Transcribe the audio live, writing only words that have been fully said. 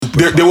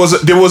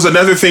There was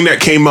another thing that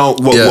came out.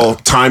 Well,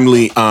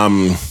 timely.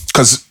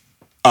 Because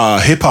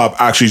hip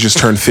hop actually just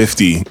turned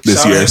 50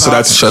 this year. So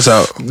that's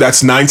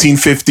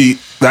 1950.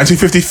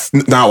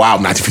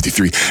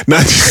 1953.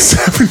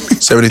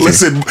 1970.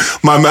 Listen,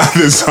 my math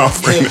is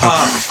off right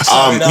now.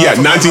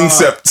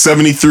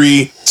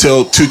 1973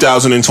 till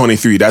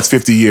 2023. That's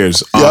 50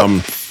 years.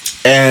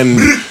 And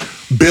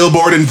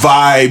Billboard and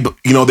Vibe,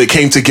 they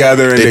came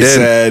together and they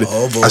said,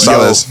 I saw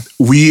this.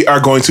 We are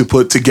going to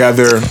put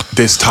together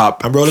this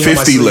top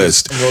 50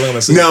 list.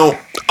 Now,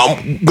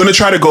 I'm going to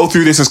try to go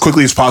through this as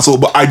quickly as possible,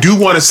 but I do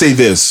want to say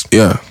this.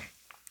 Yeah.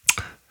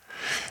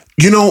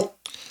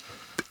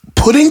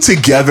 Putting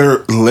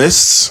together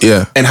lists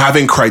and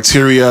having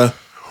criteria,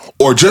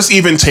 or just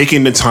even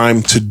taking the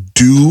time to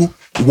do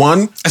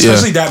one.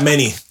 Especially that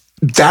many.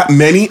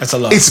 That's a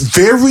lot. It's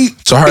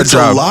a hard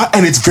job. A lot,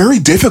 and it's very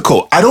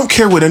difficult. I don't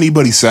care what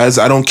anybody says.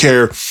 I don't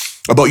care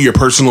about your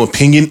personal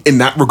opinion in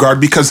that regard,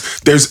 because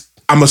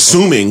I'm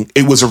assuming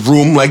it was a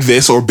room like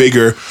this or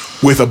bigger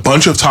with a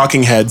bunch of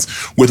talking heads,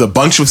 with a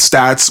bunch of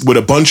stats, with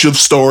a bunch of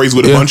stories,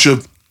 with a bunch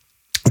of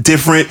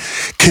different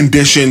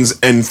conditions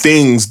and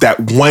things that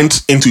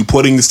went into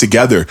putting this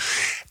together.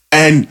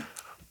 And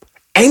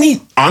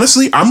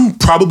honestly, I'm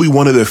probably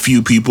one of the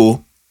few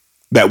people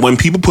that when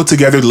people put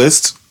together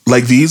lists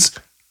like these,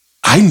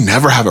 I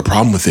never have a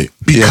problem with it,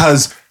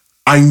 because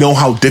I know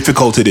how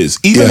difficult it is.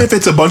 Even if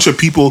it's a bunch of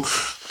people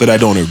that I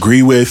don't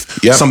agree with,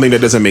 something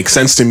that doesn't make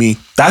sense to me,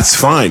 that's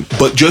fine.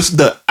 But just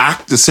the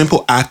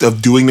simple act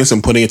of doing this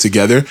and putting it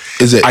together,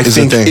 I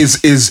think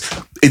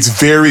it's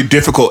very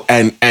difficult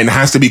and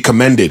has to be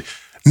commended.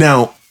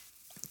 Now,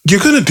 you're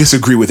going to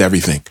disagree with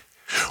everything.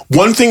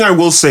 One thing I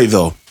will say,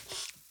 though,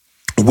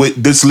 with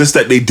this list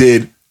that they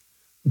did,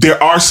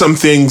 there are some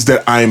things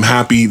that I'm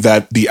happy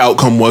that the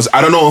outcome was. I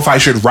don't know if I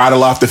should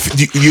rattle off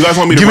you guys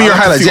want me to give me your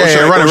highlights? Run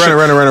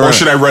it. Or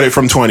should I run it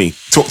from 20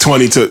 to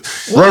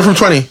run it from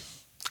 20?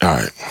 All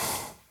right.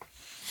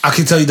 I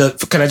can tell you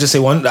can I just say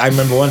one? I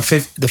remember the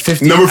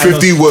 50. Number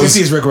 50 was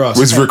 50 is Rick Ross.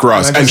 Was Rick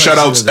Ross. And shout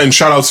outs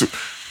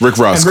Rick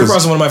Ross. And Rick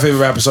Ross is one of my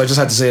favorite rappers, so I just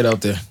had to say it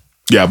out there.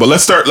 Yeah, but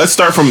let's start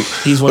from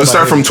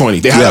 20.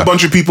 They had a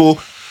bunch of people.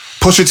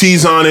 Pusha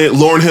T's on it,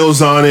 Lauryn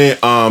Hill's on it,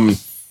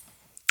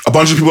 a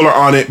bunch of people are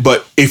on it,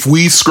 but if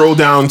we scroll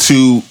down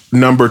to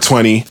number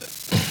 20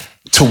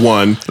 to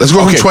 1. Let's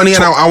go from 20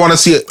 and I want to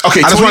see it.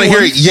 Okay, I just want to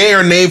hear yay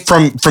or nay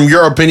from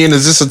your opinion.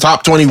 Is this a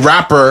top 20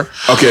 rapper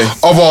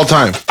of all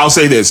time? I'll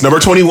say this. Number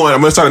 21, I'm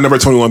going to start at number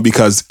 21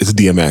 because it's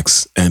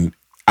DMX, and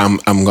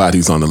I'm glad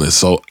he's on the list.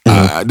 So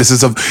this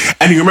is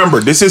and you remember,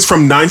 this is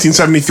from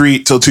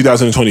 1973 till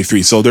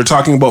 2023. So they're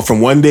talking about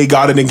from when they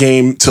got in the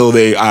game till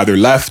they either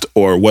left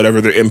or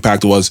whatever their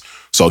impact was.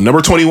 So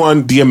number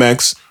 21,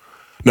 DMX.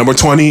 Number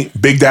 20,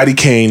 Big Daddy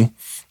Kane.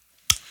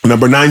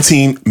 Number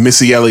 19,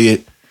 Missy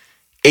Elliott.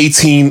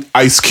 18,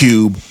 Ice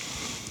Cube.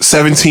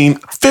 17,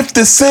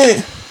 50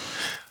 Cent.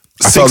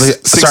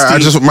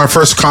 My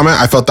first comment,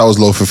 I felt that was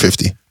low for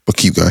 50, but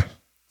keep going.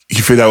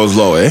 You feel that was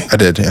low, eh? I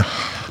did, yeah.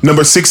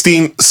 Number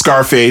 16,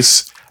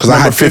 Scarface. Because I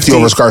had 50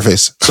 over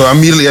Scarface. So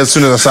immediately as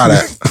soon as I saw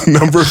that.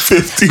 Number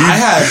 15. I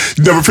had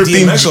number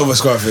 15 DMX over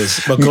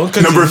Scarface. But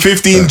number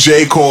 15,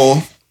 J.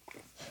 Cole.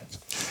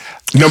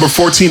 Number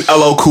 14,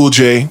 LL Cool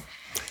J.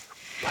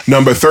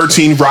 Number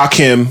 13,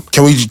 Rakim.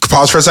 Can we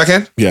pause for a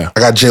second? Yeah. I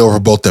got J over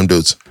both them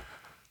dudes.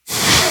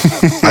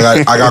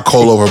 I got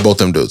Cole over both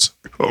them dudes.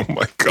 Oh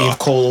my God. You have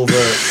Cole over.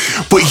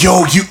 But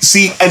yo, you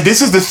see, and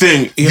this is the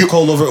thing. You have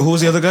Cole over, who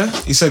was the other guy?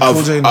 You said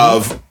Cool J.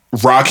 Of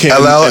Rakim.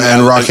 LL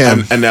and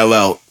Rakim. And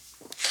LL.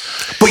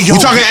 But yo,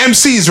 we're talking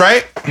MCs,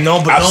 right?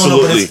 No, but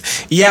absolutely.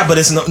 But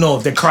it's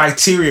the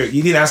criteria.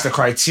 You didn't ask the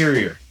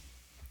criteria.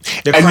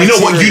 And you know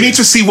what? You need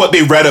to see what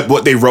they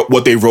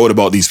wrote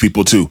about these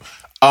people too.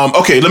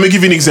 Okay, let me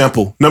give you an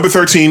example. Number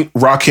 13,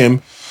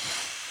 Rakim.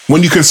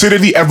 When you consider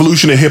the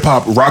evolution of hip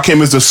hop,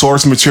 Rakim is the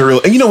source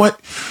material. And you know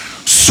what?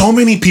 So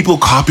many people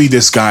copy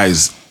this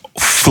guy's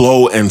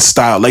flow and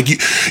style. Like you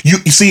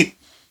see,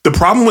 the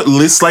problem with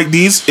lists like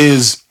these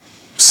is,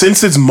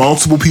 since it's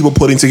multiple people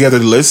putting together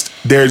the list,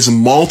 there's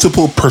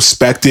multiple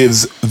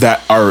perspectives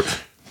that are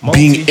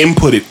being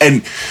inputted.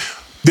 And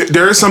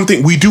there is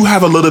something, we do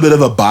have a little bit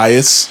of a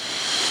bias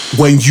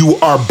when you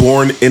are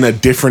born in a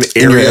different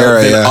area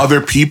than other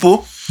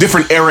people.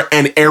 Different era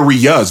and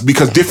areas,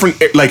 because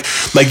different, like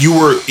you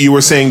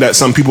were saying that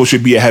some people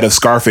should be ahead of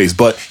Scarface,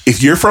 but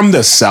if you're from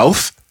the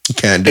South you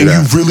can't do and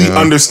that. You really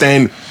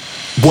understand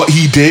what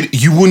he did,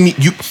 you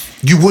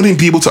wouldn't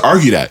be able to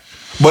argue that.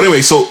 But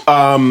anyway, so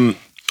 13,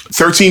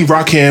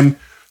 Rakim.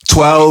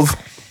 12,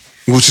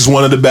 which is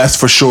one of the best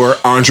for sure,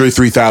 Andre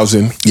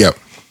 3000. Yep.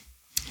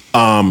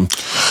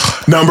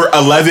 Number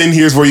 11,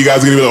 here's where you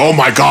guys are gonna be like, oh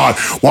my God,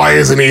 why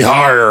isn't he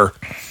higher?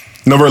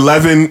 Number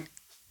 11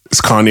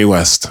 is Kanye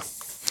West.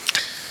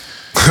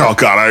 Oh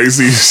God, I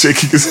see you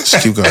shaking his head.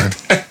 Just keep going.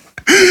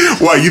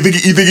 Why, you think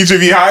he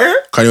should be higher?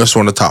 Kanye West is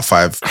one of the top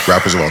 5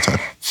 rappers of all time.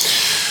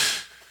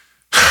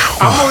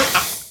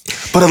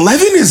 But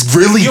 11 is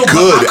really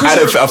good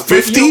out of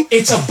 50.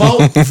 It's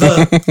about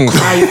the.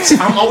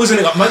 I'm always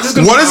gonna.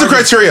 What is the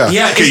criteria?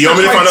 Yeah. Okay, you want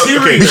me to find out?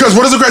 Okay. Because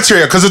what is the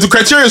criteria? Because if the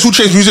criteria is Who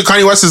Changed Music,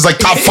 Kanye West is like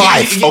top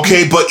 5.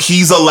 Okay, but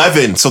he's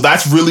 11, so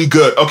that's really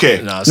good.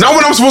 Okay. Not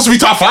when I'm supposed to be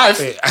top 5.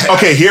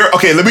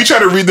 Okay, let me try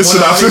to read the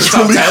synopsis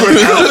really quick.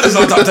 No,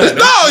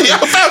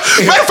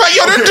 matter of fact,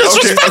 they're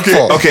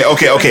disrespectful. Okay,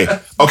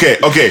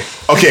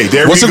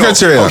 there we go. What's the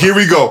criteria? Oh, here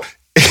we go.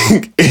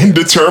 In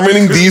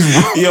determining these,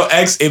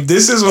 X, if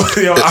this is what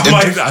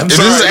I'm if this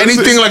is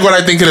anything like what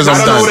I think it is, I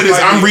don't know what it is.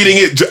 I'm reading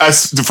it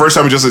as the first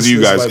time, just as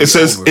you guys. It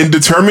says in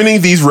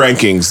determining these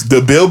rankings,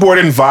 the Billboard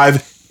and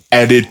Vibe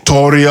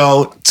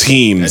editorial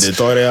teams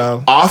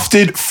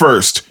opted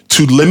first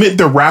to limit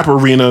the rap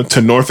arena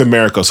to North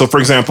America. So, for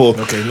example,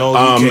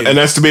 an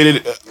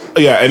estimate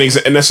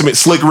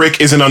Slick Rick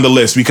isn't on the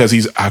list because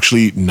he's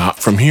actually not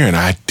from here, and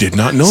I did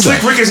not know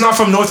Slick Rick is not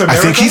from North America.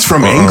 I think he's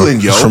from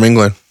England, yo. He's from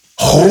England.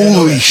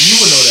 Holy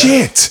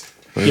shit.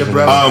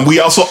 Yeah, we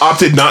also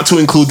opted not to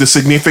include the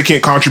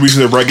significant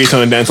contributions of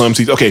reggaeton and dancehall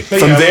MCs. Okay,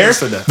 from there,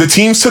 the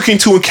teams took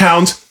into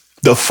account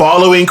the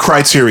following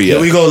criteria.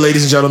 Here we go,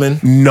 ladies and gentlemen.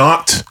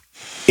 Not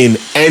in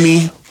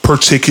any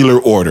particular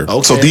order.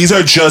 Okay. So these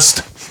are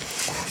just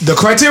the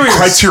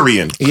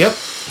criterion. Yep.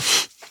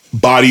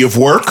 Body of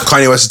work.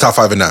 Kanye West is top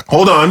 5 in that.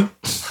 Hold on.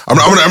 I'm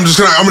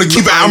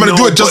gonna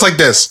do it just like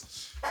this.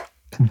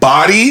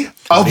 Body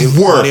of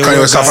work. Kanye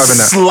West top 5 in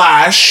that.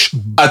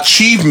 /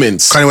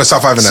 achievements. Kanye West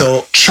top 5 in that.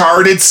 So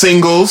charted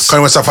singles.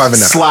 Kanye West top 5 in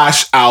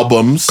that. /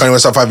 albums. Kanye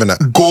West top 5 in that.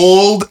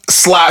 Gold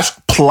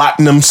 /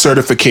 platinum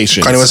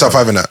certifications. Kanye West top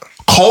 5 in that.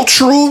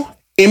 Cultural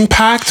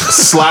impact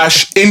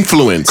 /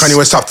 influence. Kanye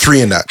West top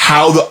 3 in that.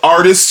 How the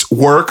artist's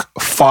work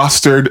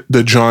fostered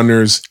the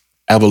genre's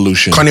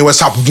evolution. Kanye West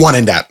top 1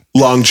 in that.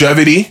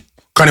 Longevity.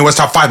 Kanye West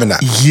top 5 in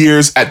that.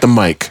 Years at the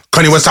mic.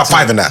 Kanye West top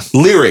 5 in that.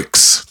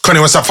 Lyrics.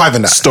 Kanye West top 5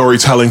 in that.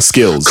 Storytelling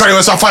skills. Kanye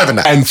West top 5 in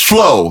that. And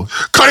flow.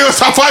 Kanye West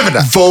top 5 in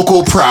that.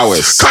 Vocal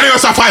prowess. Kanye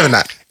West top 5 in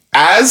that.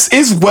 As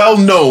is well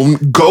known,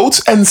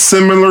 GOAT and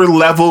similar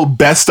level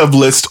best of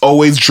lists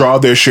always draw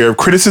their share of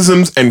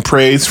criticisms and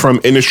praise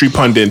from industry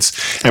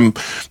pundits and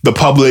the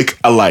public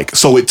alike.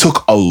 So it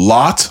took a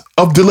lot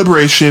of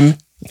deliberation,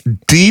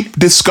 deep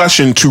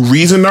discussion to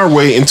reason our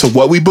way into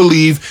what we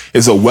believe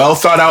is a well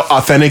thought out,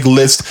 authentic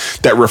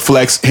list that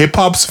reflects hip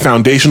hop's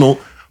foundational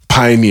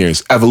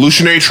pioneers,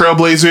 evolutionary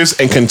trailblazers,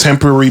 and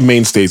contemporary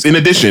mainstays. In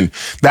addition,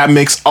 that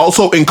mix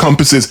also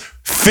encompasses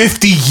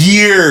 50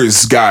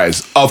 years,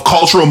 guys, of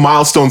cultural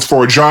milestones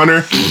for a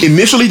genre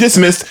initially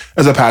dismissed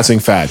as a passing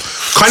fad.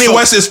 Kanye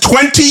West is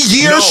 20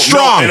 years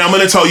strong. And I'm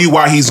going to tell you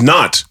why he's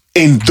not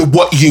in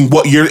what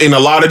you're in a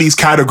lot of these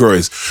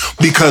categories,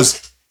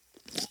 because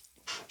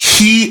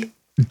he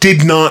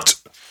did not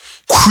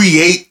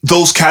create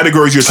those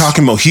categories you're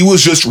talking about. He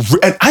was just,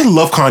 and I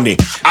love Kanye.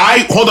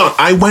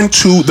 I went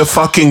to the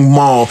fucking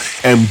mall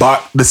and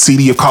bought the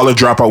CD of College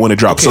Dropout when it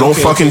dropped. So don't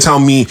fucking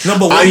tell me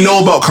I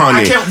know about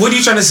Kanye. What are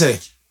you trying to say?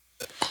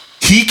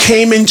 He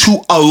came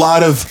into a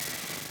lot of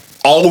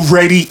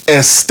already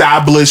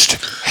established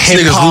hip-hop.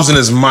 This nigga's losing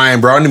his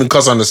mind, bro. I don't even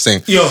cuss on this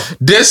thing.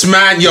 This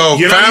man,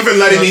 You're not even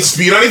letting me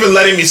speak. You're not even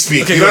letting me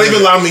speak. Okay, you're not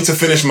even allowing me to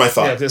finish my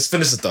thought. Yeah, just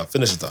finish the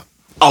thought.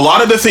 A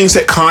lot of the things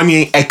that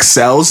Kanye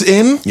excels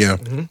in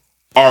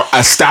are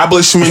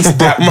establishments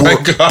that were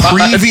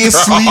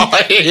previously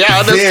there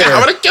I'm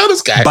gonna kill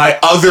this guy by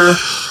other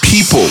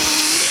people.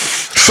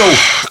 So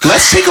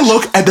let's take a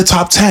look at the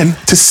top 10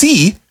 to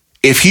see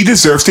if he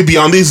deserves to be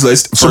on these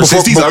lists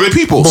versus these other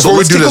people. Before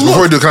we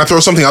do, can I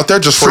throw something out there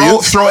just for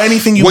you? Throw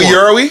anything you want. What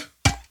year are we?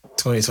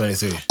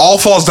 2023. All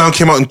Falls Down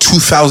came out in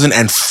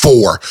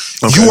 2004.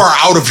 Okay. You are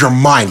out of your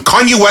mind.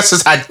 Kanye West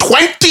has had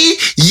 20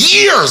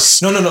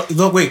 years.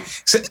 No, wait.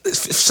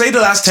 Say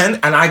the last 10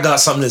 and I got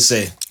something to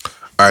say.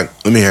 All right,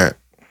 let me hear it.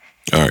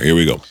 All right, here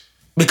we go.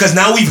 Because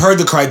now we've heard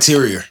the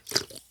criteria.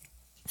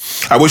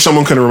 I wish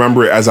someone could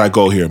remember it as I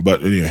go here,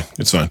 but yeah,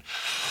 it's fine.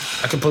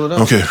 I can pull it up.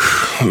 Okay.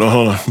 No,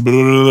 hold on. Fam, it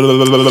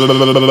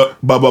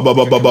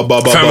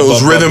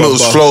was rhythm, it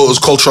was flow, it was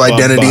cultural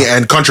identity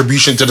and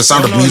contribution to the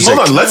sound of music.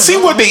 Hold on, let's see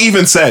what they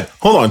even said.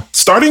 Hold on.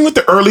 Starting with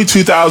the early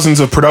 2000s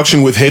of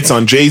production with hits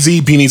on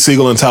Jay-Z, Beanie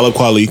Sigel, and Talib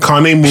Kweli,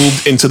 Kanye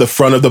moved into the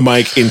front of the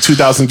mic in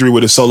 2003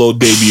 with his solo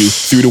debut,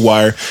 Through the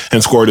Wire,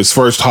 and scored his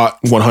first Hot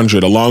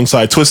 100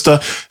 alongside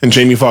Twista and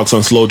Jamie Foxx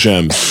on Slow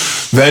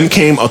Gems. Then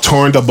came a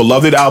torrent of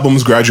beloved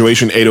albums,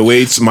 Graduation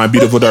 808s, My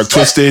Beautiful Dark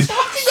Twisted.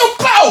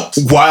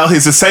 While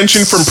his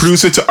ascension from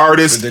producer to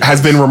artist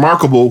has been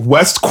remarkable,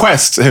 West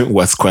Quest,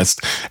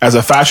 as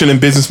a fashion and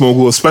business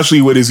mogul,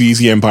 especially with his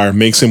Yeezy empire,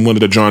 makes him one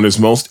of the genre's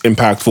most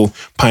impactful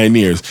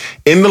pioneers.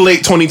 In the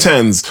late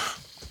 2010s,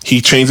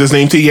 he changed his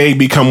name to Ye,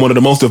 become one of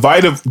the most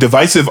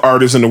divisive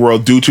artists in the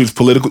world due to his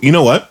political... You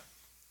know what?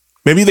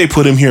 Maybe they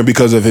put him here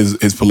because of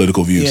his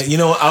political views. Yeah, you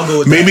know what? I'll go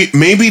with that.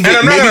 Maybe they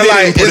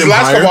didn't put his him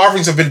last higher. couple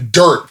offerings have been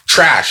dirt,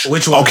 trash.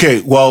 Which one?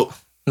 Okay, well...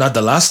 Not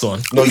the last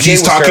one. No,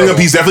 he's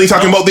definitely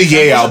talking about the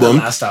Ye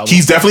album.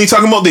 He's definitely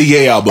talking about the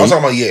Ye album. I'm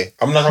talking about Ye.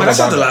 I'm not talking about that's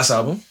not the last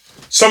album.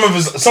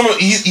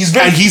 he's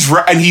been,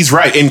 and he's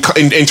right in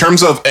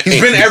terms of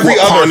he's been every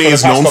what other Kanye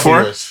is known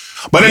for. Years.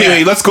 But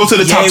anyway, let's go to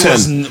the top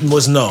 10.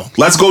 Was no.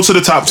 Let's go to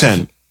the top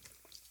 10.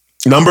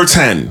 Number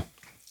 10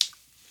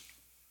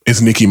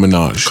 is Nicki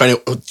Minaj.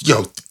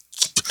 Yo,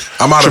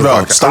 I'm out Travell,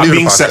 of the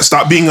podcast.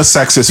 Stop being a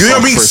sexist.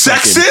 You're being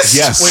sexist?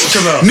 Yes. Wait,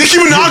 Travell. Nicki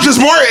Minaj is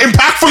more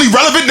impactfully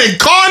relevant than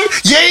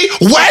Kanye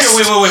West.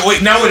 Okay,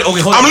 wait. Now,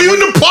 okay, hold on. I'm leaving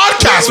the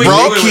podcast,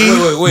 bro. Nicki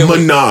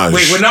Minaj.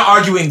 Wait, we're not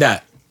arguing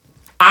that.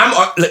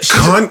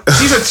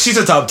 She's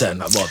a top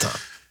 10 of all time.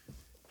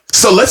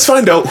 So let's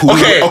find out who.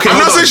 Okay, I'm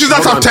not saying she's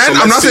not top 10.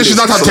 I'm not saying she's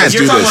not top 10.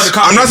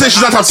 I'm not saying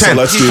she's not top 10.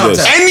 Let's do this.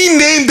 Any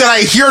name that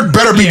I hear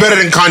better be better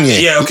than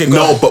Kanye. Yeah, okay.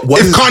 No, but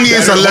what if Kanye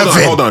is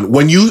 11? Hold on.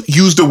 When you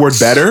use the word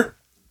better,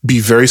 be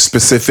very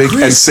specific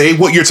and say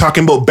what you're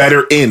talking about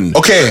better in.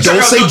 Okay.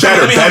 Don't say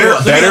better. Better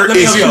is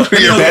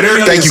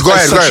better. Thank you. Go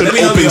ahead. Such an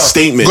open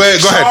statement. Go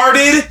ahead.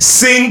 Charted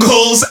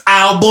singles,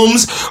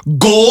 albums,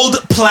 gold,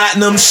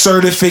 platinum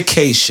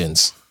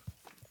certifications.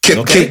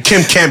 Kim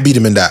can't beat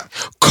him in that.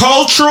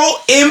 Cultural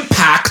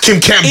impact. Kim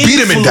can't beat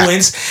him in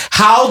that.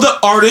 How the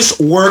artist's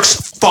works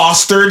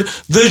fostered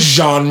the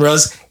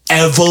genre's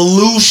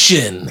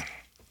evolution.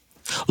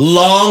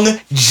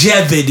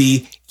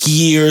 Longevity,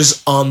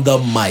 years on the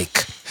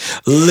mic.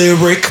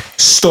 Lyric,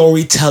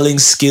 storytelling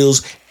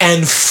skills,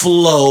 and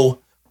flow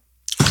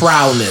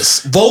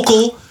prowess.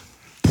 Vocal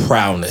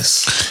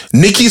prowess.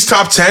 Nicki's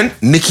top 10.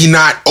 Nicki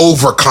not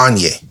over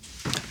Kanye.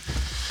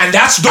 And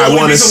that's the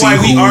only reason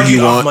why we argue.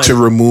 You want to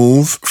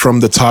remove from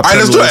the top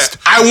 10 list.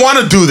 I want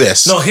to do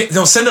this. No,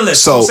 send the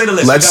list. So send the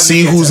list. Let's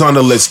see who's on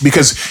the list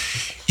because,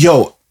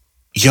 yo,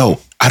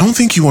 I don't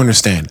think you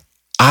understand.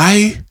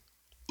 I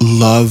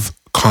love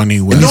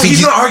Kanye West. No,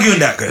 he's not arguing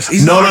that, Chris.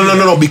 No.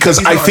 Because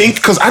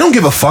I don't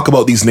give a fuck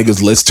about these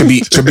niggas' lists. To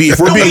be, if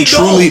we're being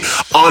truly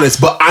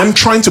honest, but I'm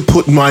trying to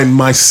put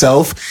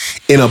myself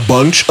in a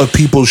bunch of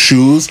people's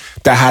shoes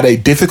that had a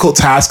difficult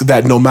task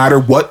that no matter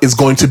what is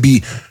going to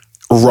be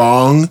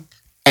wrong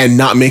and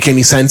not make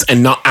any sense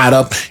and not add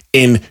up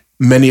in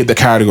many of the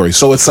categories.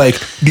 So it's like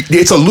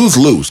it's a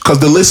lose-lose because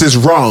the list is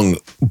wrong,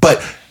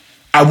 but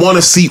I want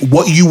to see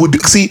what you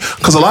would see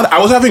because I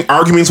was having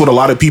arguments with a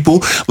lot of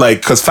people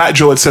like because Fat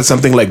Joe had said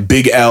something like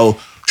Big L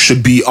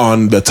should be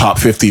on the top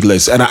 50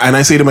 list, and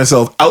I say to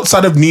myself,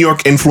 outside of New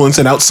York influence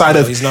and outside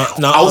of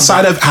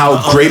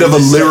how great of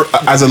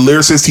as a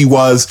lyricist he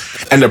was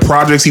and the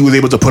projects he was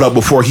able to put up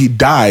before he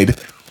died,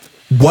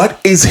 what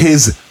is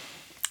his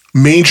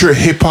major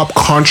hip hop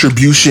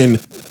contribution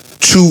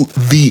to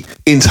the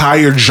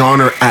entire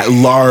genre at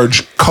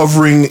large,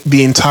 covering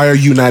the entire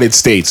United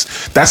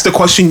States? That's the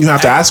question you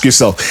have to ask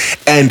yourself.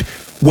 And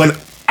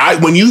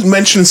when you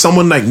mention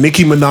someone like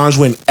Nicki Minaj,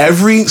 when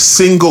every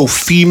single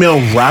female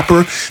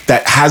rapper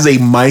that has a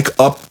mic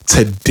up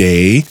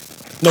today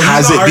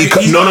has it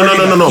because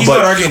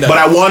but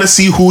I want to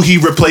see who he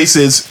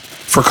replaces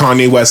for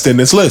Kanye West in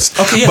this list.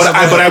 Okay, but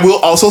I will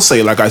also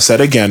say, like I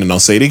said again, and I'll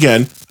say it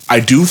again, I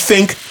do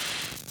think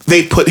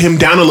they put him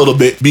down a little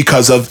bit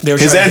because of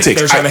his antics.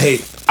 They're trying to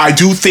hate. I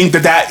do think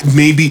that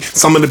maybe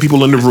some of the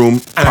people in the room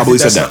probably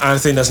said that. I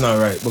think that's not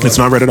right. It's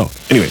not right at all.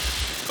 Anyway,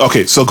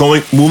 okay, so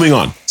moving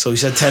on. So you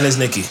said 10 is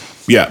Nicki.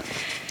 Yeah.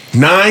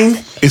 9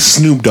 is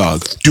Snoop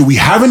Dogg. Do we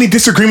have any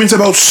disagreements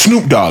about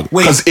Snoop Dogg?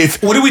 Wait,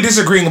 what are we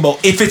disagreeing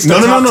about? If it's the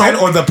top 10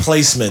 or the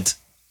placement?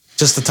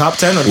 Just the top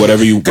 10 or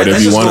whatever you want.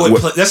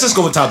 Let's just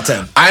go with top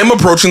 10. I'm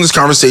approaching this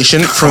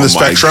conversation from the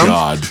spectrum.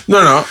 God.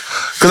 No.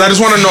 Because I just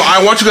want to know.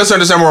 I want you guys to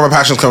understand where my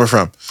passion is coming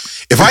from.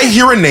 If I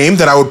hear a name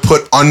that I would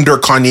put under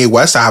Kanye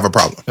West, I have a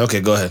problem. Okay,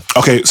 go ahead.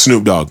 Okay,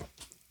 Snoop Dogg.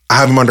 I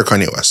have him under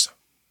Kanye West.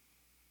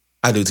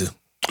 I do too.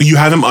 You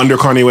have him under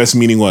Kanye West,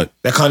 meaning what?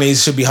 That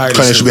Kanye should be higher.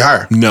 Kanye should be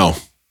higher. No.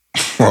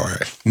 All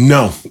right.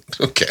 No.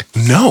 Okay.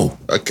 No.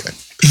 Okay.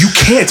 You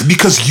can't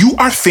because you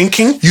are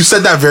thinking. You said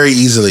that very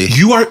easily.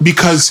 You are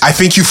because I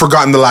think you've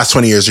forgotten the last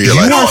 20 years of your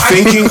life. You are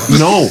thinking.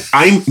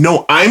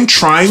 I'm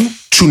trying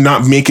to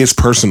not make it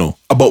personal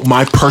about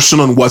my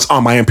personal and what's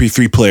on my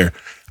MP3 player.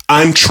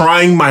 I'm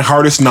trying my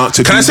hardest not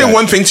to. Can I say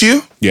one thing to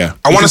you? Yeah.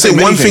 I want to say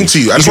one thing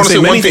to you. I just want to say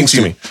one thing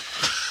to you.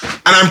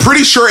 And I'm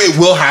pretty sure it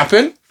will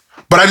happen,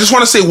 but I just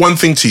want to say one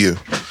thing to you.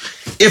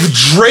 If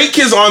Drake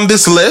is on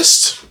this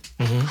list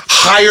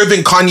higher than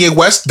Kanye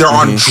West, they're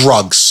on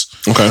drugs.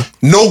 Okay.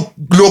 No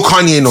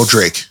Kanye, no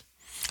Drake.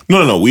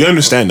 No. We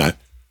understand that.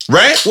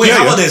 Right? Wait,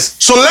 how about this?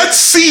 So let's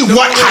see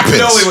what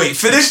happens. Wait.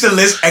 Finish the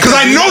list. Because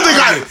I know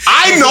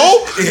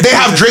they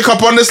have Drake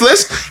up on this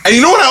list. And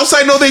you know what else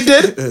I know they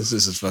did? This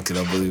is fucking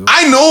unbelievable.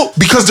 I know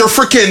because they're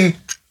freaking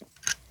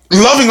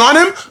loving on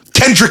him.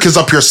 Kendrick is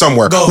up here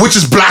somewhere, which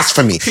is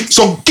blasphemy.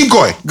 So keep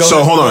going.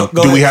 Hold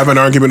on. Do we have an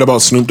argument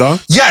about Snoop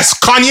Dogg? Yes,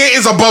 Kanye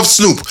is above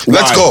Snoop.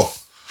 Let's go.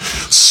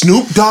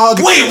 Snoop Dogg.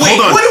 Wait, hold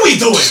on. What are we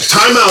doing?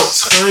 Time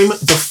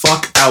the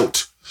fuck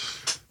out.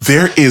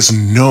 There is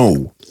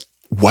no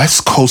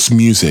West Coast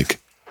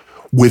music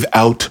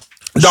without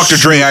Dr.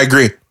 Dre. I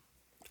agree.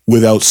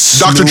 Without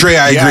Snoop. Dr. Dre,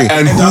 I agree.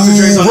 And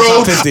who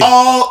wrote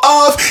all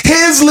of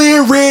his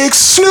lyrics?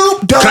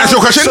 Snoop Dogg. Can I ask you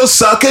a question? So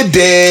suck a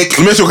dick.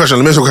 Let me ask you a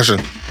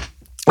question.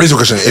 Here's a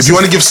question. If you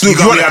want to give Snoop,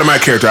 you want me out of my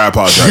character, I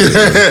apologize.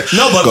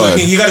 No, but look,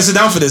 you got to sit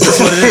down for this. That's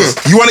what it is.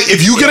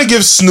 If you're gonna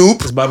give Snoop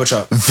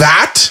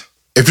that,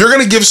 if you're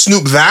gonna give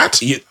Snoop that,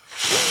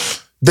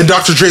 then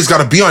Dr. Dre's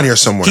got to be on here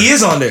somewhere. He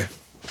is on there.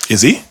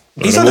 Is he?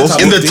 He's in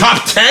the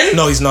top 10?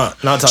 No, he's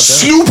not. Not top 10.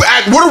 Snoop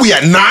at what are we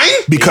at 9?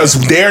 Because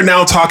they're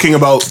now talking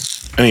about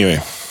anyway.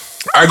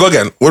 All right, go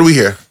again. What are we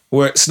here?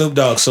 We're at Snoop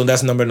Dogg, so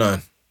that's number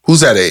 9.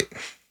 Who's at 8?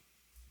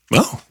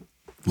 Well,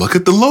 look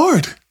at the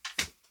Lord.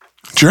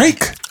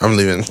 Drake. I'm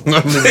leaving.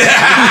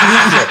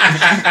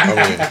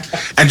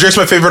 And Drake's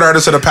my favorite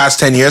artist of the past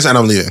 10 years, and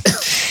I'm leaving.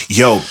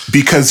 Yo,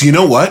 because you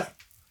know what?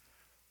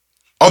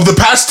 Of the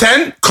past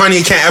 10,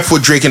 Kanye can't F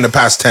with Drake in the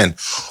past 10.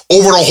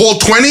 Over the whole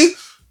 20,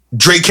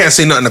 Drake can't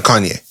say nothing to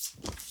Kanye.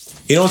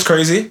 You know what's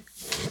crazy?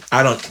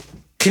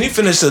 Can you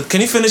finish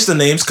the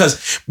names?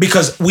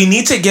 Because we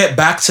need to get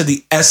back to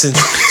the essence.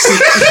 Yo,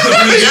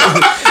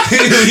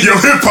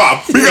 hip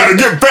hop, we gotta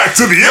get back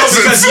to the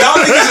essence. Because y'all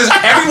niggas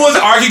everyone's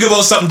arguing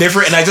about something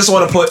different, and I just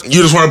want to put.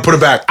 You just want to put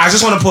it back. I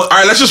just want to put. All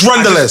right, let's just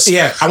run the list.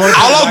 Yeah, all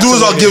I'll do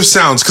is I'll give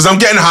sounds because I'm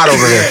getting hot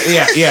over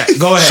here. Yeah.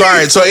 Go ahead. So, all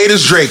right, so 8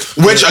 is Drake,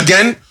 which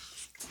again,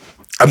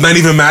 I'm not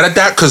even mad at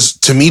that because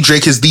to me,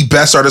 Drake is the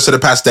best artist of the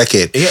past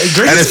decade. Yeah,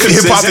 and his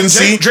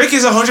consistency. Drake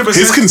is 100%.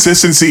 His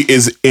consistency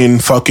is in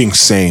fucking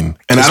sane,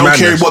 and I don't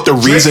care what the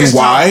reason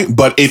why,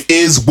 but it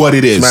is what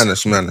it is.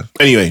 Madness.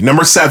 Anyway,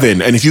 number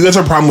 7, and if you guys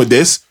have a problem with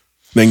this,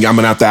 then I'm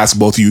gonna have to ask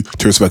both of you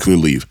to respectfully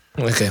leave.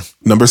 Okay.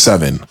 Number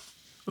 7,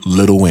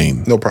 Lil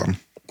Wayne. No problem.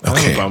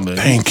 Okay.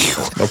 Thank you.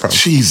 No problem.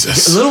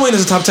 Jesus. Lil Wayne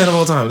is a top 10 of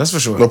all time. That's for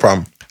sure. No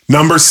problem.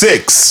 Number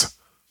 6.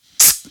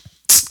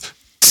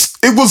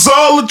 It was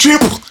all a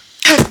trip.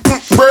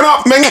 Burn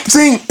up,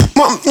 magazine.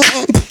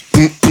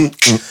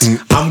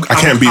 I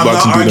can't be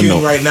about to do the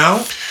note right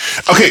now.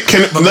 Okay,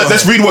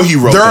 let's read what he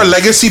wrote. There are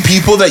legacy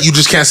people that you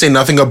just can't say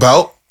nothing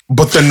about,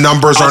 but the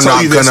numbers are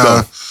not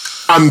gonna.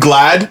 I'm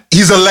glad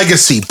he's a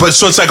legacy, but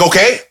so it's like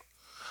okay,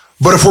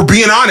 but if we're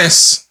being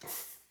honest.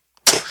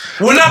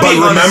 We're not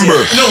being honest.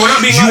 No, we're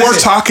not being honest. You are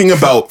talking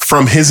about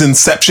from his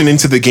inception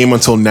into the game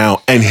until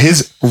now, and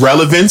his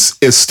relevance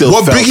is still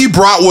what Biggie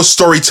brought was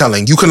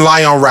storytelling. You can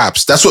lie on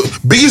raps. That's what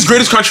Biggie's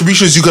greatest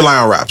contribution is. You can lie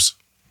on raps.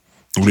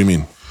 What do you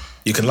mean?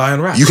 You can lie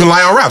on raps. You can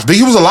lie on raps.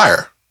 Biggie was a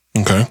liar.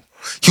 Okay.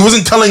 He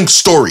wasn't telling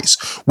stories.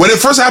 When it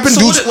first happened,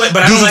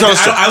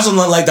 I also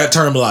don't like that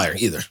term liar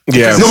either.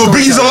 Yeah. No, but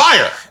Biggie's a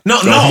liar. No.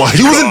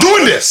 He wasn't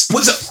doing this.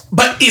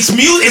 But it's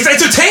music. It's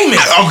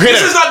entertainment. Okay,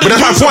 but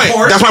that's my point.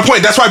 That's my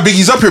point. That's why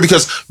Biggie's up here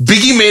because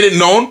Biggie made it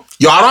known.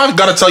 Y'all don't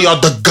gotta tell y'all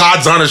the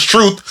God's honest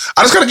truth.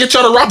 I just gotta get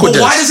y'all to rock with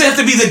this. Why does it have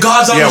to be the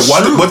God's honest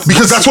truth?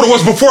 Because that's what it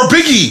was before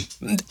Biggie.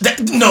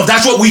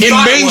 That's what we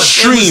thought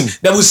mainstream.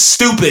 That was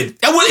stupid.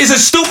 It's a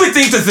stupid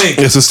thing to think.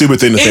 It's a stupid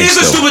thing to think. It is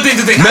a stupid thing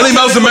to think. Melly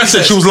Mel's the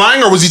message. She was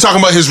lying, or was he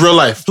talking about his real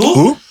life?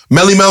 Who?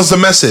 Melly Mel's the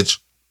message.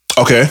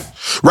 Okay.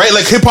 Right?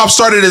 Like hip hop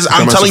started as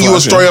I'm telling you a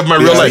story of my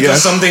real life. Yeah.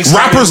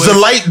 Rappers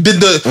Delight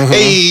did the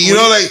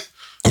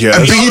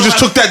and Biggie just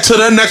took that to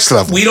the next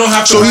level. We don't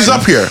have to. So he's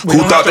up here.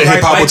 Who thought that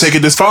hip hop would take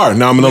it this far?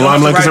 Now I'm in the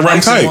limelight because I rhyme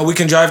tight. We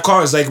can drive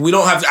cars. Like we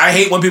don't have. I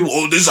hate when people.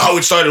 Oh, this is how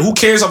it started. Who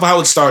cares about how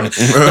it started?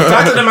 The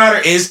fact of the matter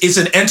is, it's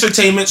an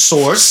entertainment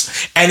source,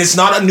 and it's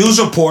not a news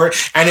report,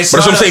 and it's.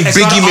 But I'm saying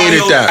Biggie made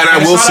it that, and I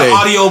will say.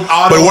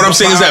 But what I'm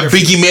saying is that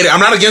Biggie made it. I'm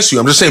not against you.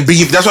 I'm just saying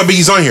Biggie. That's why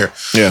Biggie's on here.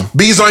 Yeah,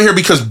 Biggie's on here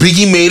because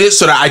Biggie made it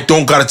so that I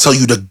don't gotta tell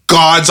you the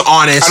God's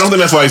honest. I don't think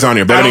that's why he's on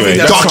here. But anyway,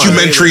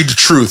 documentary the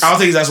truth. I don't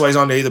think that's why he's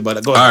on there either.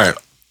 But go ahead. All right.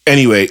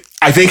 Anyway,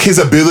 I think his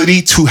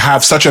ability to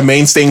have such a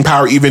mainstaying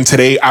power even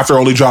today after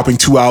only dropping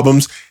 2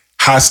 albums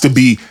has to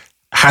be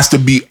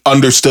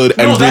understood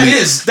and really that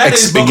is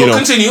but we'll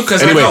continue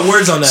because I got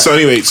words on that.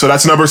 So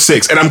that's number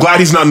 6. And I'm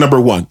glad he's not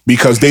number 1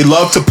 because they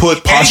love to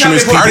put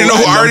posthumous people.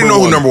 I already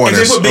know who number 1 is.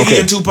 If they put Biggie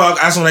and Tupac,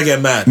 that's when I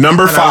get mad.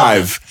 Number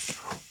 5.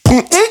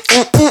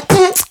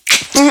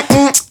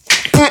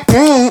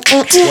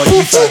 What,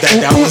 you thought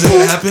that wasn't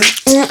gonna happen?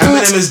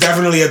 Eminem is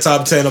definitely a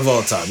top 10 of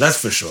all time. That's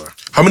for sure.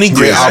 How many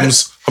great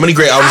albums? How many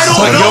great albums?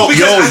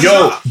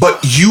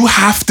 But you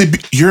have to be.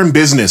 You're in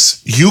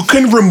business. You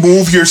can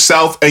remove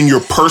yourself and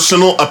your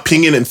personal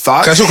opinion and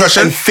thought. Can I ask you a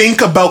question? And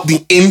think about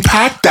the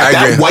impact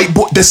that white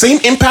boy, the same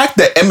impact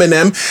that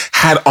Eminem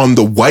had on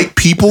the white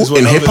people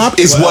in hip hop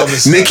is what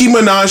Nicki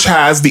Minaj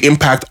has the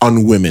impact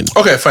on women.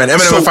 Okay, fine.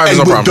 Eminem 5 is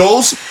no problem.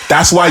 Those,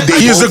 that's why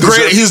he's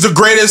the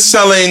greatest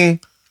selling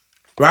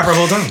rapper of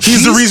all time.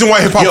 He's the reason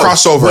why hip hop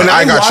crossed over.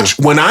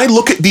 When I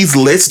look at these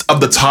lists of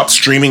the top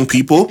streaming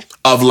people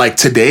of like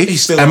today,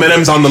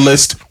 Eminem's on the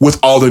list with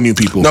all the new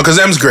people. No, because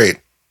M's great.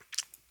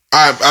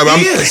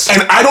 He is.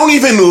 And I don't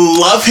even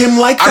love him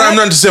like that. I don't have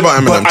nothing to say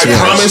about Eminem. But I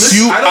promise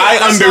you, I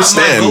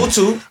understand.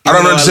 I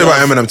don't know what to say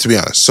about Eminem, to be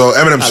honest. So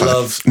Eminem's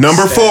fine.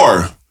 Number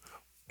 4.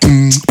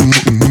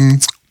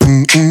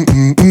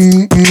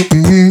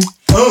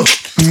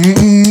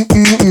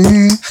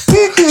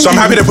 So I'm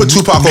happy to put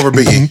Tupac over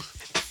Biggie.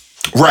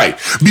 Right.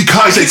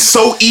 Because it's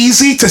so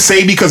easy to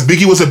say because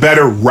Biggie was a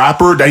better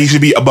rapper that he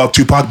should be above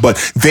Tupac, but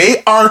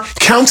they are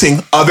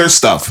counting other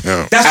stuff.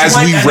 Yeah. That's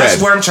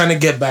where I'm trying to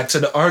get back to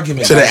the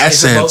argument. To the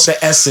essence. It's about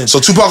the essence. So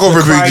Tupac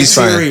over Biggie's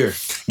fine.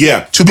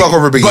 Yeah, Tupac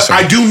over Biggie's fine.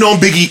 But I do know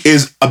Biggie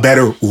is a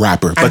better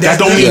rapper. But that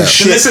don't mean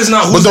shit. The list is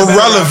not who's the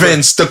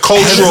relevance, the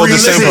cultural, the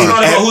same thing.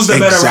 Not about who's the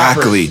better rapper.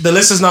 Exactly. The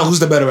list is not who's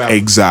the better rapper.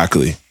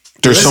 Exactly.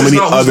 There's so many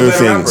other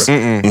things.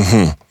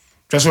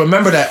 Just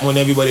remember that when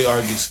everybody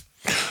argues.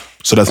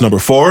 So that's number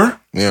 4.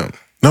 Yeah.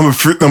 Number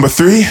 3.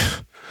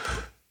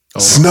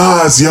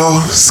 Snaz,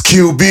 yo.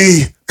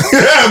 QB.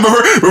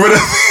 remember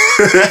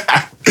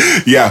that?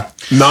 Yeah.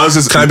 Nas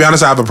is. Can I be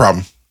honest? I have a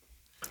problem.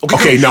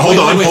 Okay, now hold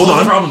on. Hold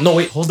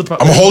the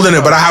problem. I'm holding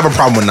it, but I have a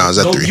problem with Nas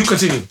at 3. You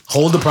continue.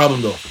 Hold the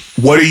problem though.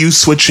 What are you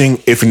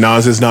switching if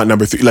Nas is not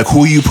number 3? Like,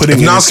 who are you putting?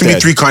 If Nas can be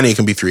 3, Kanye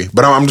can be 3.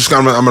 But I'm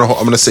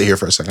gonna sit here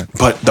for a second.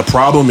 But the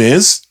problem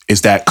is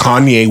that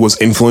Kanye was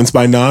influenced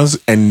by Nas,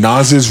 and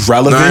Nas's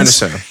relevance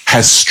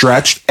has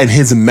stretched, and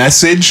his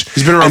message.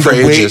 He's been around for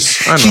ages.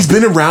 He's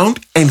been around,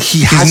 and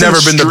he's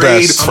never been the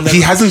best. He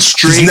hasn't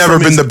strayed. He's never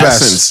been the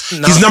best.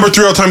 He's number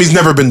 3 all time. He's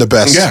never been the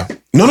best. Yeah.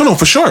 No,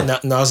 for sure.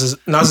 Nas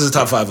is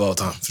top 5 all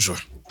time for sure.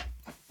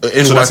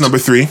 So that's number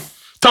 3.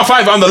 Top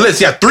 5 on the list.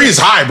 Yeah, 3 is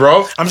high,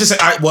 bro. I'm just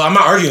saying. I'm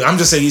not arguing. I'm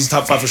just saying he's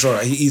top 5 for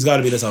sure. He's got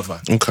to be the top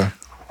 5. Okay.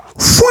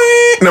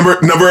 Number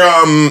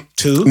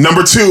 2.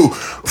 Number 2.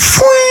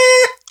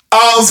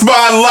 All's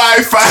my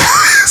life.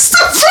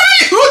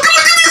 Look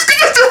at these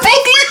guys. They're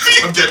both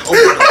leaving. I'm dead. Oh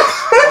my God.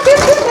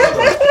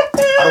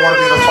 I don't want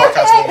to be on this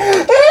podcast no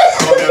more.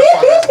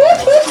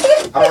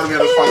 I don't want to be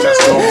on this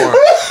podcast no more.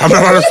 I'm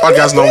not on this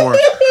podcast no more.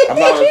 I'm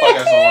not on this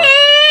podcast no more.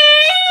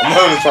 I'm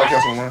not on this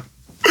podcast no more.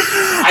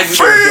 I knew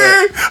they would do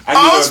it. I'm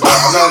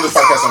not on this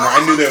podcast no more.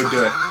 I knew they would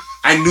do it.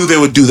 I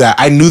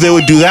knew they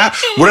would do that.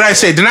 What did I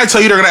say? Didn't I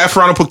tell you they're gonna F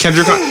around and put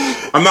Kendrick on?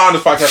 I'm not on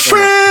this podcast no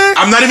more.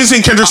 I'm not even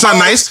saying Kendrick's not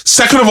nice.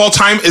 Second of all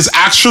time is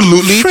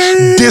absolutely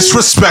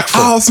disrespectful.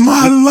 All's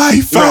my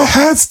life I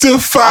had to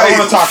fight. I don't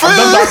want to talk. I'm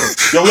done talking.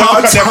 Yo,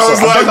 Hard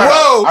times like,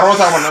 whoa. I don't want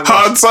to talk about nothing.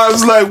 Hard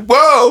times like,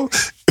 whoa.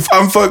 If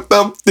I'm fucked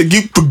up, then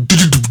you...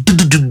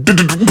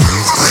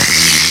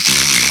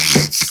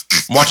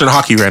 I'm watching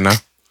hockey right now.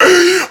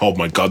 Oh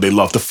my God, they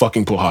love to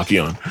fucking put hockey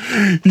on.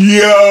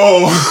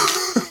 Yo.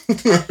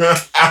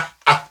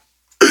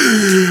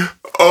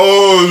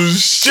 Oh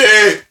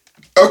shit.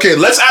 Okay,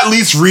 let's at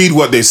least read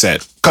what they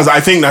said, because I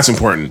think that's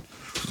important.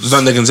 There's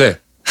nothing they can say.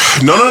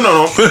 No.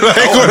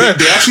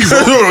 They actually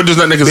wrote, there's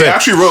nothing they can say. They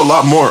actually wrote a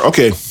lot more.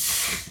 Okay.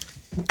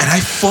 And I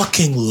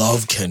fucking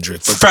love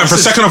Kendrick. Fam, for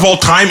second of all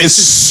time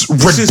is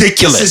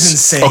ridiculous. This is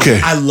insane. Okay.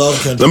 I love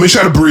Kendrick. Let me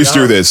try to breeze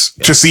through this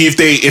to see if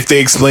they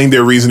explain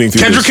their reasoning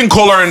through Kendrick this. and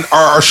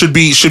Cole should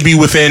be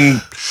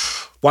within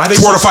 4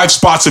 to 5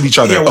 spots of each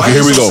other. Yeah, okay,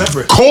 here we go.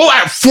 Separate? Cole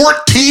at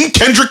 14,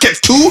 Kendrick at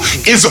 2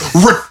 is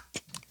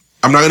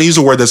I'm not going to use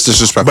a word that's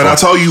disrespectful. But I'll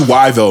tell you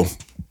why though.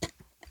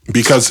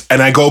 Because,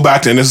 and I go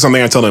back to, and this is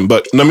something I tell them,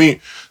 but let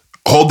me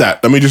hold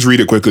that. Let me just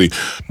read it quickly.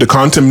 The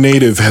Quantum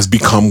Native has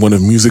become one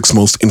of music's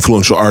most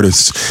influential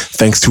artists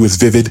thanks to his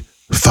vivid,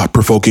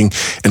 thought-provoking,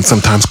 and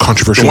sometimes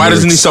controversial Why lyrics.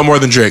 doesn't he sell more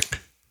than Drake?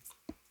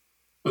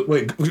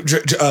 Wait,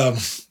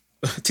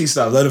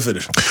 T-Stop, let him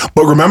finish.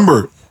 But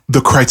remember,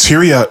 the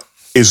criteria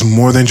is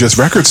more than just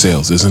record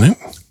sales, isn't it?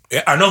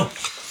 Yeah, I know.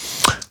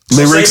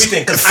 Lyrics,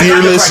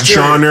 fearless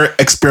genre,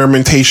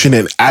 experimentation,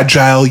 and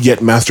agile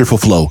yet masterful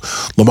flow.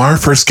 Lamar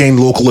first gained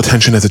local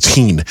attention as a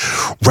teen.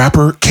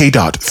 Rapper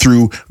K-Dot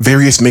through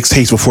various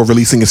mixtapes before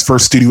releasing his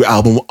first studio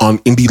album on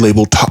indie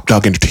label Top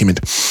Dog Entertainment.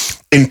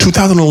 In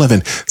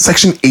 2011,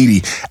 Section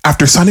 80,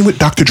 after signing with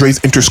Dr. Dre's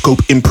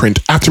Interscope imprint,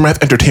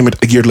 Aftermath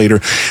Entertainment a year later,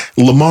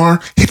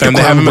 Lamar hit the ground running. And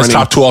they have him as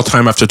top 2 all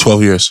time after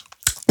 12 years.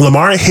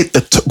 Lamar hit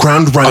the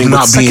ground running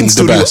with second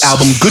studio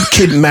album Good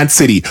Kid, Mad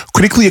City,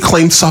 critically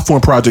acclaimed sophomore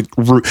project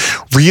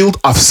reeled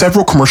off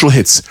several commercial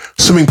hits: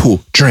 Swimming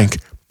Pool, Drink,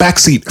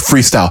 Backseat,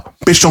 Freestyle,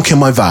 Bitch Don't Kill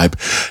My Vibe.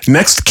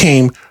 Next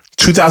came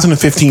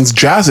 2015's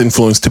jazz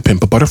influence To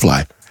Pimp a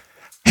Butterfly.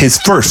 His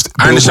first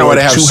I understand why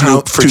they have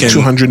Snoop freaking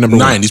 200 number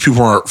 1. These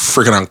people are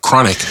freaking on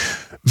chronic.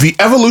 The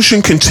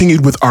evolution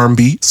continued with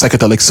R&B,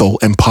 psychedelic soul,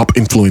 and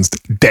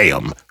pop-influenced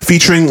Damn,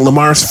 featuring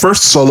Lamar's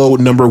first solo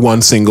number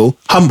 1 single,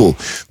 Humble.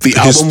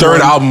 His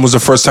third album was the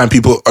first time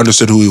people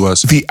understood who he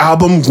was. The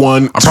album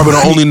won... I'm probably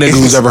the only nigga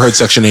who's ever heard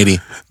Section 80.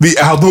 The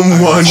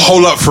album won...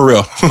 Hold up for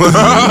real.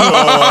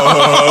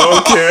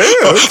 Okay.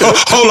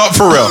 Hold up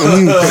for real.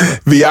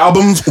 The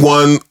albums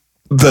won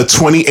the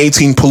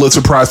 2018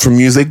 Pulitzer Prize for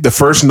Music, the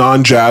first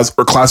non-jazz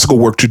or classical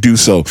work to do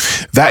so.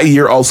 That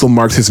year also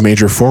marked his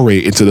major foray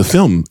into the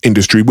film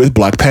industry with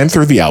Black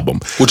Panther, the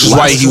album. Which is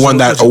why he won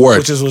that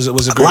award.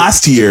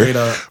 Last year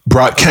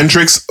brought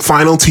Kendrick's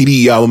final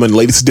TDE album and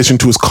latest addition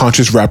to his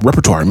conscious rap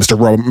repertoire, Mr.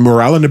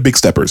 Morale and the Big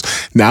Steppers.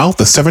 Now,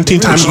 the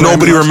 17-time... Which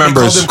nobody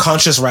remembers. They called him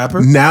conscious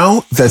rapper?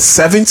 Now, the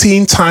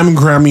 17-time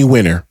Grammy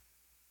winner.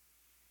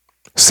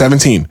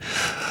 17.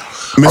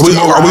 Are we going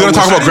to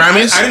talk about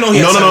Grammys? I didn't know he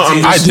had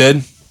 17. I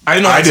did. I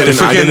didn't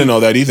know. I didn't know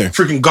that either.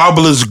 Freaking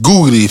Gobbler's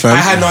googly, fam.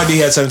 I had no idea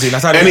he had 17. I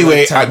thought.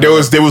 Anyway, there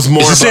was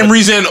more. It's the same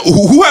reason.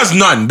 Who has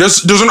none?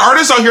 There's an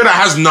artist out here that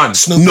has none.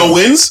 No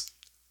wins.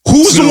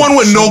 Who's the one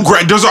with no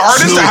Grammys? There's an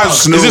artist that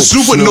has. Is it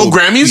Snoop with no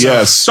Grammys?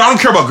 Yes. So I don't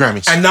care about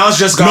Grammys. And Nas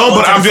just got. No,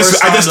 but I just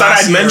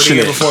thought I'd mention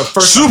it.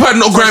 Snoop had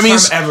no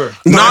Grammys. Ever.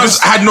 Nas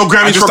had no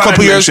Grammys for a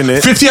couple years.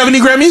 50 have any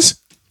Grammys?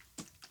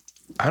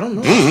 I don't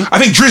know. I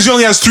think Drizzy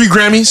only has 3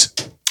 Grammys.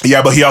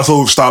 Yeah, but he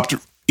also stopped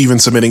even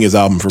submitting his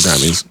album for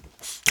Grammys.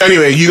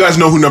 Anyway, you guys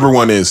know who number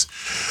 1 is.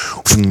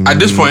 At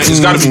this point, it's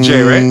got to be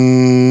Jay, right?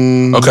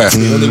 Okay.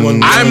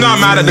 I'm not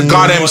mad at the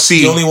God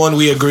MC. The only one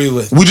we agree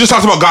with. We just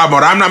talked about God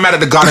Mode. I'm not mad at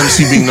the God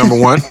MC being number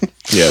 1.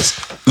 Yes.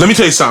 Let me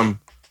tell you something.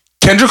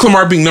 Kendrick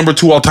Lamar being number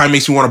 2 all time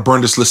makes me want to burn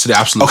this list to the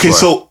absolute floor.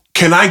 So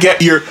can I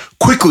get your,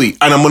 quickly,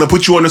 and I'm going to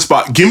put you on the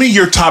spot. Give me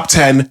your top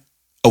 10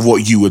 of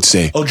what you would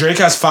say. Oh, Drake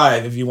has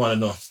 5 if you want to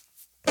know.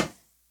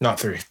 Not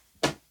 3.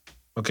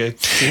 Okay?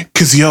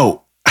 Because, yeah,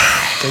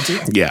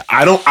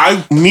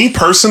 me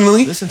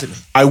personally, listen to me.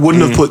 I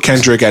wouldn't have put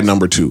Kendrick at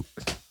number 2,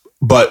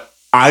 but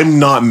I'm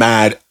not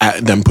mad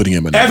at them putting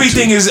him at number 2.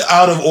 Everything is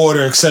out of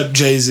order except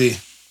Jay-Z.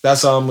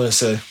 That's all I'm going to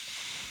say.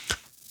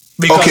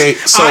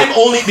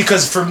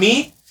 Because for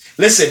me,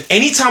 listen,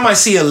 anytime I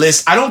see a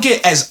list, I don't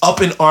get as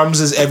up in arms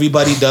as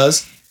everybody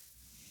does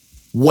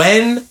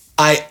when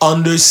I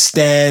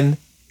understand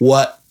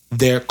what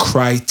their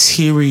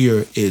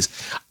criteria is.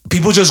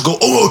 People just go,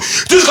 oh,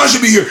 this guy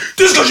should be here.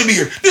 This guy should be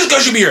here. This guy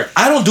should be here.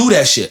 I don't do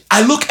that shit.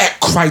 I look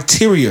at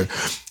criteria.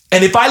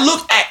 And if I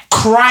look at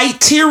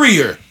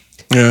criteria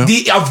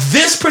of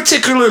this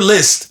particular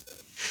list,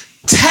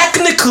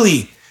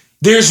 technically,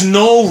 there's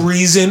no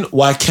reason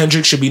why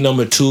Kendrick should be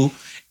number 2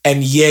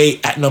 and Ye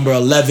at number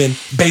 11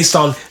 based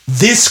on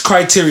this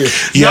criteria.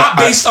 Not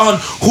based on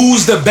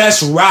who's the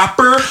best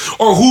rapper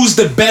or who's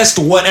the best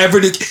whatever.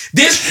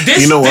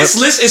 This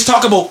list is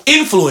talking about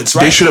influence,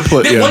 right? They should have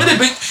put one of the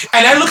big,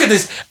 and I look at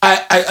this,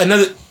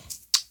 another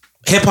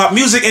hip hop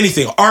music,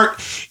 anything, art.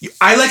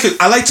 I like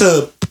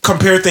to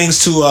compare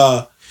things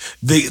to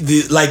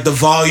the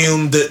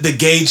volume, the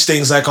gauge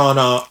things like on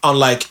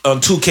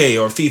 2K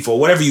or FIFA or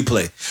whatever you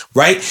play,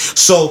 right?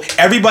 So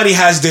everybody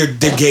has their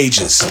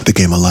gauges. The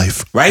game of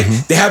life. Right?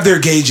 Mm-hmm. They have their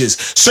gauges.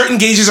 Certain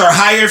gauges are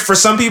higher for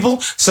some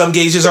people, some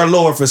gauges are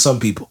lower for some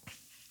people.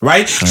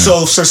 Right?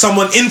 So for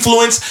someone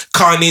influence,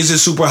 Kanye's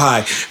is super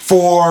high.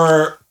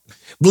 For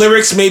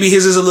lyrics, maybe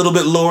his is a little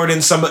bit lower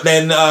than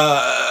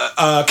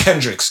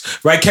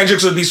Kendrick's, right?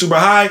 Kendrick's would be super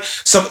high.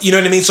 You know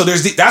what I mean? So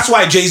that's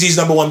why Jay-Z's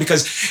number 1,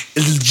 because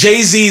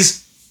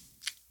Jay-Z's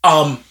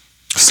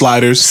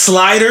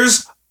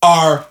sliders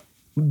are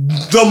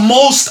the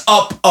most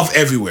up of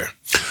everywhere.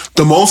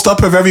 The most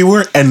up of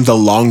everywhere and the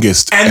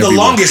longest. And everywhere. The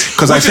longest.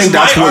 Because I think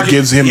that's what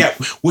gives him... Yeah,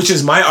 which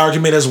is my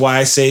argument as why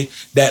I say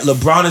that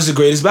LeBron is the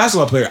greatest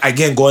basketball player.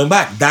 Again, going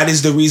back, that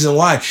is the reason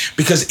why.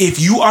 Because if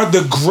you are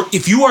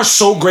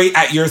so great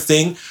at your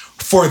thing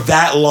for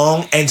that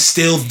long and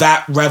still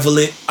that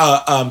relevant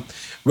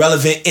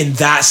in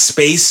that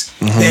space,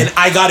 then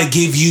I gotta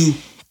give you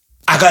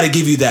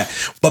that.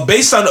 But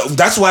based on...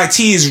 That's why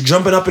T is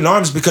jumping up in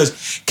arms, because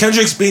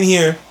Kendrick's been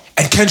here.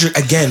 And Kendrick,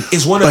 again,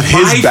 is one of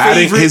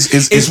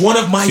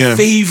my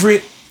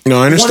favorite. No,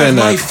 I understand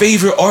that. One of my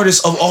favorite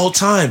artists of all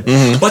time.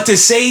 Mm-hmm. But to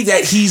say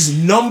that he's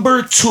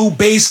number 2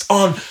 based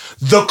on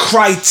the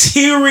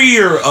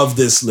criteria of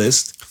this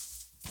list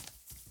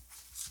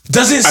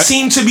doesn't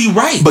seem to be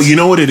right. But you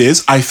know what it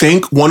is? I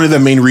think one of the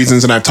main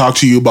reasons, and I've talked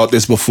to you about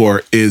this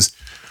before, is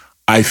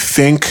I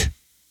think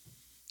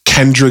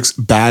Kendrick's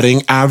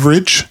batting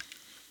average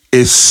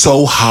is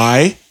so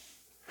high.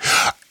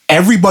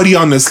 Everybody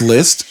on this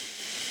list,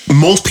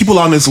 most people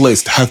on this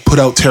list have put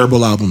out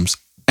terrible albums.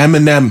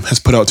 Eminem has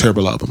put out a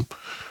terrible album.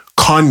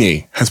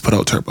 Kanye has put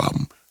out a terrible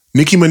album.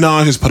 Nicki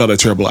Minaj has put out a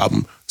terrible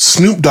album.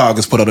 Snoop Dogg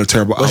has put out a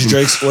terrible album.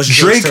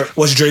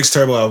 What's Drake's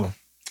terrible album?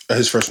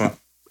 His first one.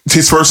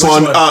 His first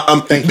one.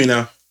 Thank Me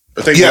Now.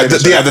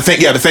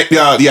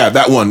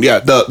 That one. Yeah,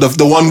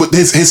 the one with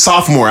his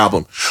sophomore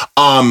album.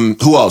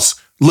 Who else?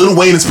 Lil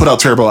Wayne has put out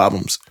terrible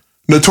albums.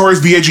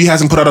 Notorious B.I.G.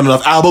 hasn't put out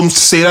enough albums to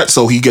say that,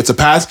 so he gets a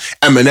pass.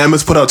 Eminem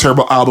has put out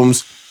terrible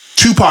albums.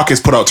 Tupac has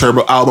put out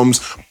terrible albums,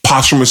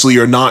 posthumously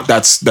or not.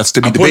 That's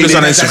to be debated.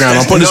 I'm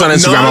putting this on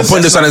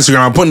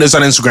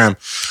Instagram.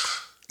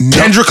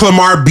 Kendrick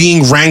Lamar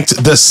being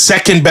ranked the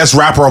second best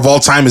rapper of all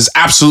time is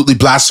absolutely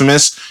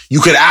blasphemous.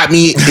 You could at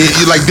me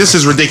like this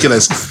is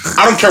ridiculous.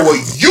 I don't care what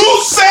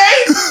you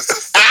say.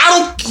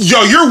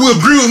 You will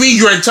agree with me.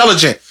 You're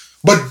intelligent,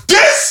 but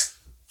this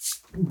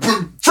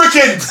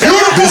freaking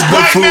beautiful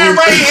black man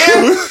right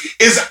here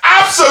is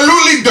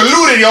absolutely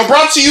deluded.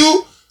 Brought to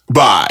you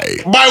by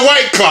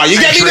White Claw. You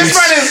get me? This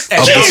man is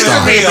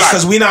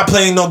because we're not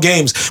playing no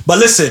games. But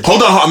listen,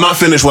 hold on, I'm not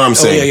finished what I'm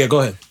saying. Yeah,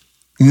 go ahead.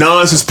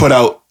 Nas has put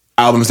out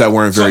albums that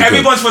weren't very good. So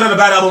everyone's put out a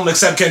bad album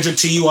except Kendrick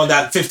to you on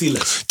that 50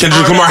 list.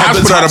 Kendrick Lamar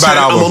has put out a bad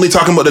album. I'm only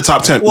talking about the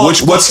top 10.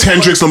 What's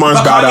Kendrick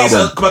Lamar's bad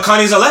album? But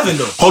Kanye's 11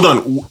 though. Hold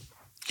on.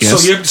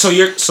 Yes.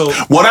 So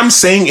what I'm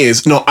saying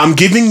is, no, I'm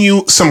giving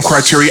you some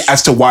criteria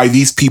as to why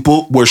these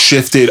people were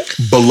shifted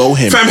below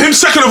him. Fam, him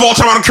second of all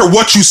time, I don't care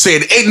what you say.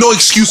 Ain't no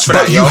excuse for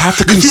But that, you have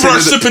to These people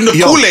consider are sipping the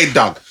Kool-Aid,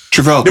 dog.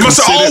 Travell, They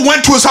must have all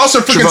went to his house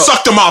and freaking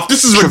sucked him off.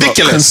 This is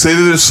ridiculous.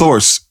 Consider the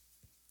source.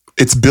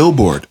 It's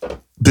Billboard.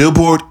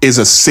 Billboard is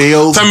a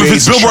sales. Fam, if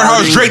it's Billboard,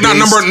 how is Drake not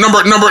number 4? I'm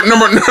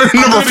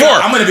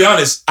gonna be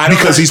honest.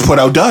 Because he's put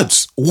out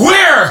duds.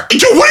 Where?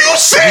 Yo, what are you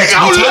saying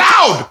out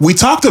loud? We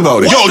talked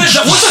about it. What's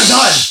a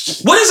dud?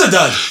 What is a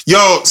dud?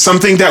 Yo,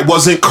 something that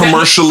wasn't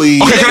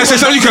commercially. Okay, can I say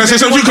something?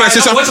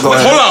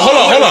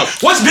 Hold on.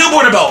 What's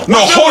Billboard about? No,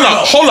 hold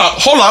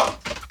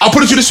up. I'll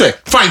put it to you this way.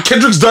 Fine,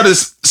 Kendrick's dud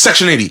is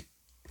Section 80.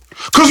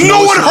 Because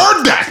no one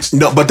heard that.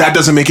 No, but that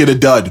doesn't make it a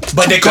dud.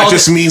 But that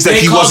just means that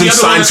he wasn't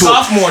signed to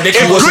sophomore. Good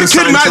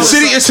Kid, Mad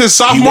City is his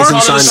sophomore.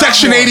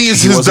 Section 80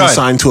 is his dud. He wasn't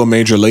signed to a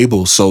major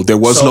label, so there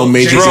was no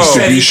major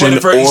distribution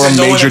or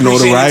major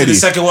notoriety.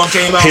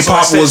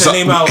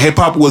 Hip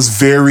hop was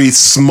very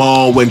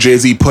small when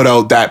Jay-Z put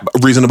out that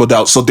Reasonable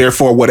Doubt. So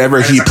therefore,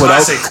 whatever he put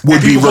out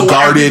would be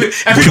regarded.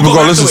 People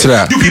go listen to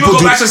that. People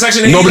go back to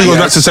Section 80. Nobody goes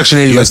back to Section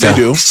 80 like that.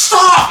 They do.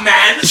 Stop,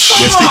 man.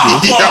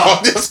 Stop. Yo,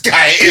 this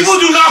guy is. People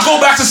do not go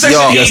back to Section 80.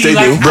 Yes, they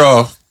do.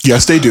 Bro.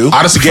 Yes, they do.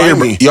 Honestly, Find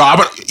me. Yo,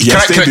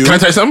 Yes, they do. Can I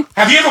tell you something?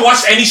 Have you ever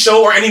watched any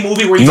show or any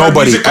movie where you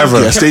Nobody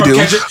ever. Yes, they do.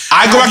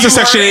 I go back to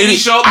Section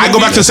 80. I go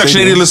back to Section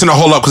 80 to listen to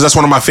Hold Up because that's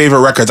one of my favorite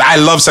records. I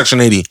love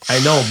Section 80.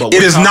 I know, but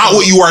it is not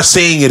what you are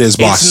saying it is,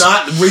 boss. It's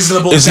not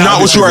reasonable. It's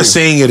not what you are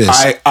saying it is.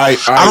 I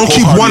don't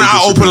keep one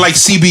eye open like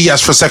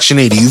CBS for Section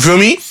 80. You feel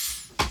me?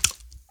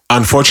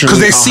 Unfortunately,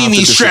 because they see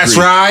me stressed,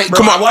 right? Bro,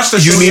 come on, watch the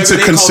show. You need to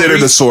consider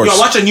the source. I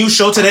watch a new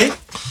show today.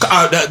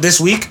 This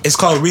week, it's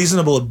called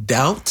Reasonable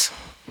Doubt,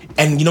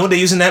 and you know what they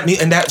use in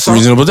that song?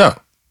 Reasonable Doubt.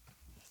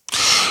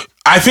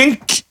 I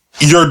think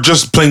you're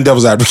just playing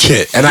devil's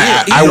advocate, and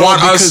I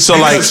want us to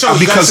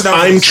because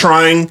I'm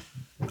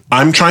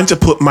trying to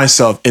put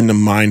myself in the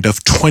mind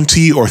of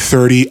 20 or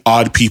 30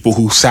 odd people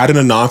who sat in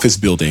an office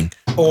building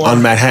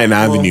on Manhattan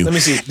Avenue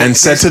and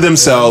said to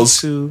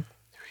themselves.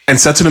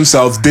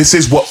 This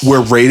is what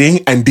we're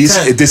rating, and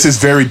this is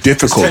very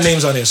difficult. 10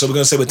 names on here, so we're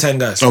gonna say with 10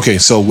 guys. Okay,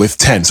 so with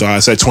 10, so I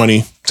said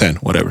 20, 10,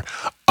 whatever.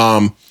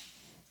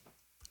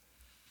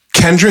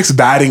 Kendrick's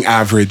batting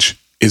average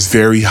is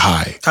very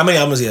high. How many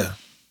albums he have?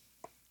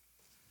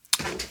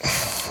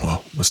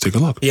 Well, let's take a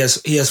look. He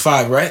has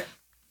 5, right?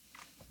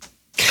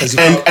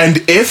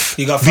 And if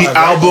he got 5, the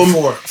album,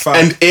 right? 5.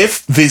 and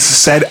if this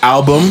said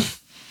album,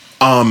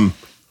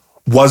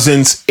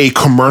 wasn't a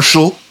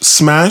commercial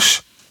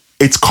smash,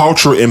 its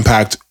cultural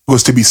impact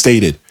was to be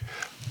stated.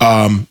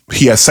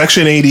 He has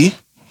Section 80,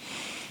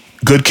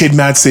 Good Kid,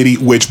 Mad City,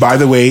 which, by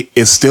the way,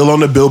 is still on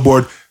the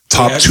Billboard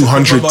Top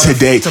 200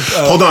 today.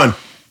 Hold on.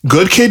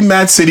 Good Kid,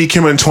 Mad City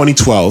came out in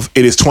 2012.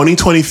 It is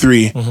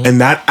 2023, and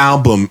that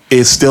album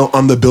is still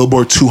on the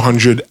Billboard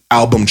 200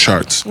 album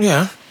charts.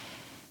 Yeah.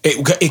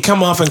 It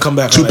come off and come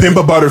back. To Pimp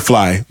a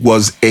Butterfly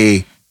was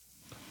a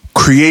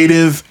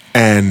creative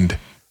and...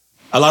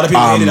 A lot of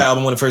people hated that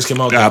album when it first came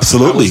out.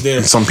 Absolutely.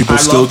 And some people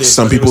still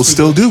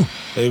do.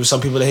 There were some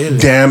people that hated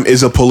it. Damn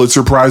is a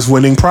Pulitzer Prize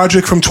winning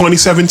project from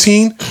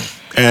 2017.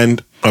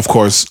 And of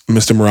course,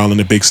 Mr. Morale and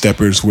the Big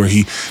Steppers, where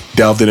he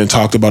delved in and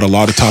talked about a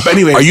lot of top.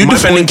 Anyway, are you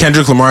defending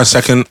Kendrick Lamar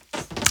second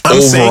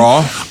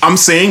overall? I'm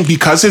saying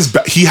because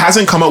he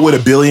hasn't come out with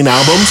 1 billion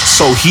albums,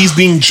 so he's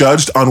being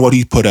judged on what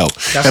he put out.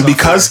 And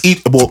because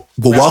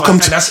welcome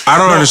to. I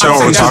don't understand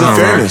what we're talking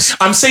about.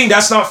 I'm saying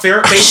that's not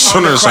fair based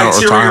on the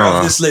criteria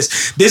of this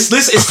list. This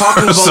list is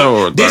talking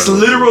about this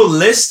literal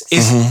list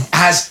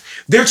has.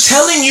 They're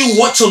telling you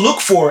what to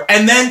look for,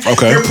 and then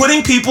you're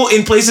putting people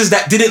in places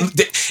that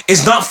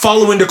is not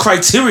following the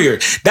criteria.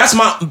 That's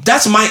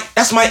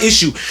my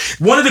issue.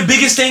 One of the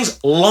biggest things,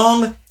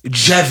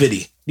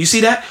 longevity. You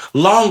see that?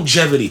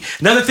 Longevity.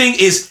 Another thing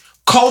is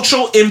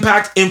cultural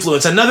impact,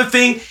 influence. Another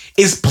thing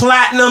is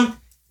platinum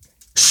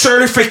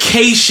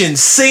certification,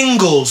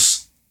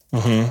 singles.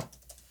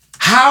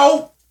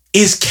 How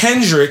is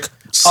Kendrick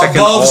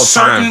above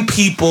certain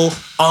people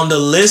on the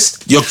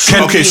list?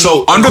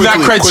 So under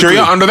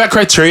that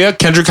criteria,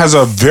 Kendrick has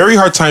a very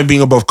hard time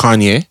being above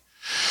Kanye.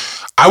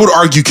 I would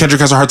argue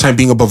Kendrick has a hard time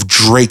being above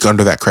Drake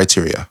under that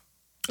criteria.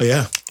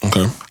 Yeah.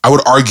 Okay. I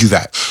would argue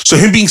that. So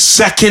him being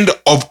second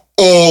of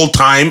all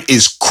time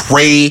is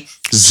crazy.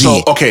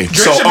 So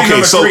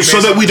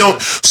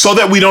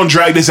that we don't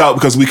drag this out,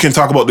 because we can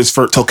talk about this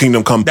till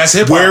Kingdom Come. That's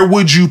hip-hop. Where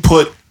would you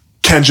put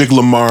Kendrick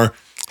Lamar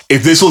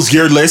if this was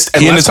your list?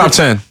 He's in the top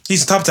 10.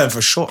 He's top 10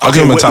 for sure. I'll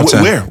give him a top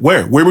 10.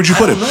 Where would you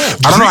put him? I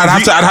don't know.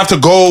 I'd have to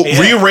go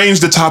rearrange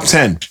the top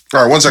 10.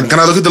 All right, one second. Can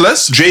I look at the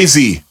list?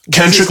 Jay-Z,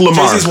 Kendrick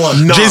Lamar. Jay-Z's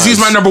one. Jay-Z's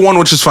my number 1,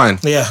 which is fine.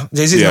 Yeah,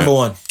 Jay-Z's number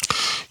 1.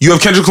 You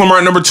have Kendrick Lamar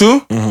at number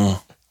 2?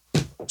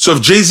 So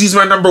if Jay-Z's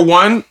my number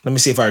 1... Let me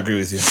see if I agree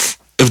with you.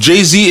 If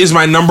Jay-Z is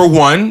my number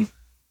 1...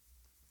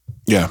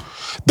 Yeah.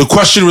 The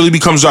question really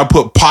becomes, do I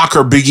put Pac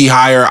or Biggie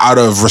higher out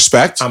of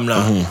respect? I'm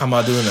not. I'm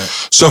not doing that.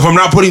 So if I'm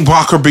not putting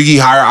Pac or Biggie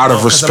higher out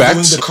of respect... I'm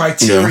doing the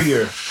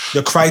criteria. Yeah.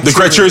 The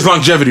criteria is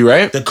longevity,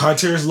 right? The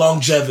criteria is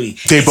longevity.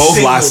 They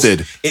both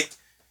lasted.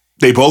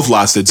 They both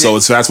lasted, so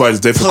that's why it's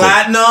difficult.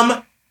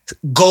 Platinum,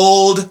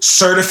 gold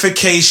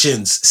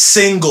certifications,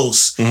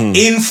 singles,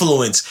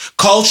 influence,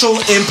 cultural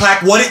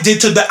impact, what it did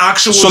to the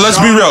actual So let's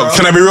be real.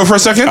 Can I be real for a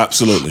second?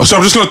 Absolutely. So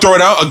I'm just going to throw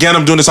it out. Again,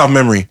 I'm doing this off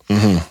memory.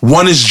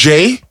 1 is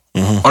J.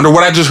 Under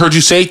what I just heard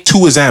you say,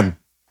 2 is M.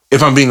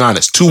 If I'm being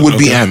honest. 2 would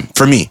be M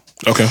for me.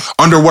 Okay.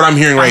 Under what I'm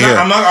hearing here.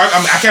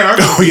 I can't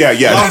argue. Oh, yeah.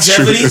 That's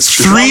true. Longevity. That's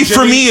true. 3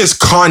 for me is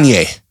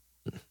Kanye.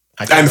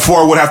 And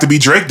 4 would have to be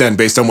Drake then,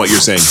 based on what you're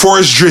saying. 4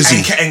 is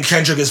Drizzy. And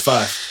Kendrick is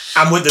 5.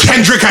 I'm with the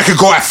Kendrick, I could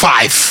go at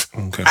 5.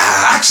 Okay.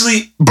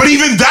 actually, But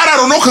even that, I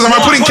don't know, because am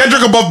I putting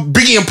Kendrick above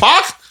Biggie and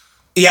Pac?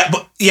 yeah,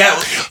 but yeah,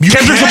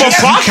 Kendrick's above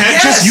Pac?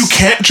 You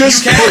can't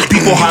just put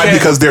people high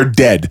because they're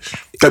dead.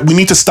 That we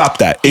need to stop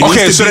that. It needs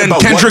Okay, to so be then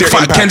about Kendrick what their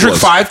 5, impact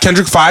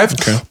Kendrick was. 5,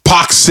 Okay.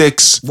 Pac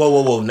 6,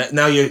 whoa.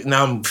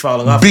 Now I'm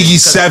following up. Biggie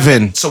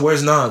 7. So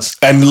where's Nas?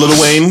 And Lil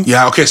Wayne.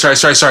 Yeah, okay, sorry.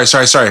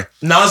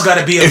 Nas got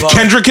to be If above.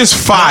 Kendrick is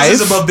 5, Nas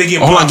is above Biggie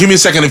and hold Pac. on, give me a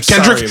second. If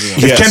Kendrick, Sorry,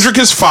 everyone. Yes. Kendrick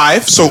is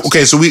 5, so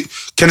okay, so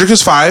Kendrick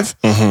is 5,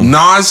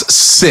 Nas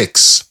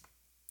 6,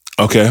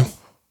 Okay.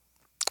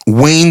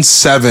 Wayne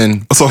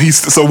 7,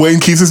 So Wayne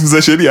keeps his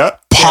position, yeah.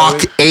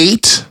 Pac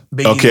 8,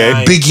 Biggie Okay.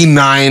 9, Biggie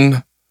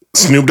 9,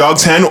 Snoop Dogg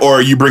 10, or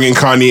are you bringing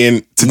Kanye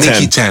in to 10?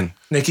 Nicki 10.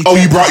 Nicki Oh,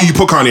 10. you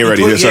put Kanye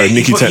already. put- Sorry, yeah,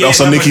 Nicki you put- 10. yeah,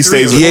 Also, number Nicki 3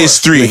 stays was with He is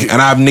 3,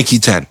 and I have Nicki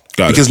 10.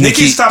 Got it. Because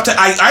Nicki's top 10.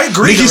 I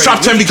agree. Nicki's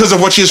top 10 because of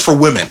what she is for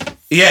women.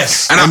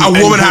 Yes. And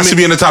a woman has to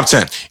be in the top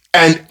 10.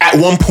 And at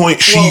one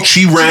point,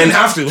 she ran. didn't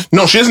have to.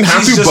 No, she doesn't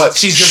have She's to. just- But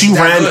she's just she that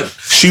ran. good.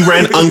 She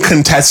ran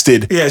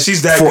uncontested. Yeah,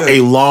 she's that for good.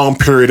 a long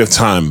period of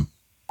time.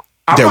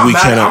 I'm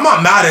cannot.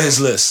 not mad at his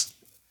list.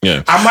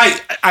 Yeah.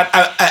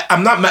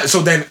 I'm not mad.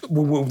 So then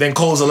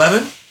Cole's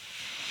 11.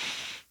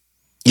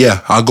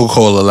 Yeah, I'll go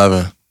Cole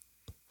 11.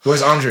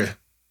 Where's Andre?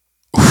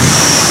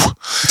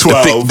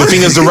 12. The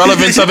thing is, the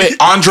relevance of it,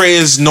 Andre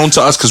is known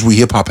to us because we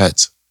hip hop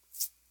heads.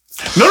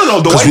 No.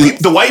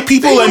 The white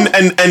people and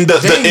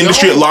the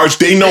industry at large,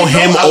 they know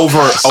him over.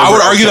 I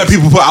would argue that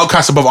people put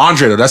Outkast above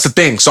Andre, though. That's the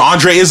thing. So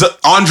Andre is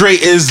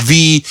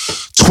the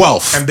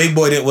 12th. And Big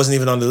Boy wasn't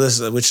even on the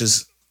list, which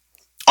is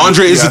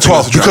Andre is Yeah, I the think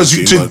 12th that's a because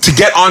travesty, but- to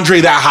get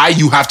Andre that high,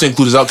 you have to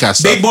include his Outkast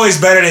stuff. Big Boy is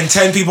better than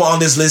 10 people on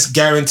this list,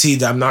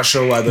 guaranteed. I'm not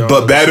sure why they're on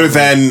But the better list.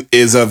 than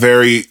is a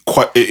very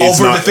it's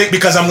over not, the thing,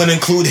 because I'm going to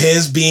include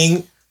his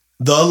being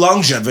the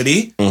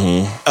longevity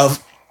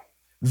of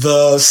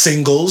the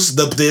singles,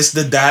 the this,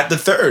 the that, the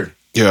third.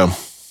 Yeah.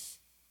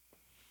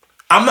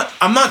 I'm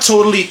not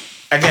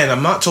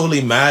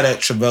totally mad at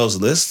Trevel's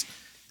list.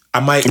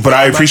 But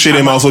I appreciate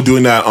him also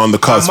doing that on the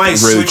I cusp might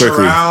really switch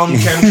quickly. around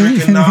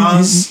Kendrick and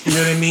Nas. You know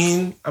what I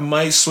mean? I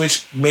might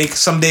make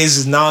some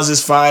days Nas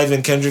is 5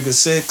 and Kendrick is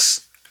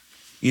 6.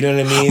 You know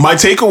what I mean? My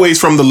takeaways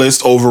from the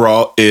list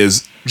overall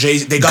is They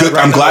got good. it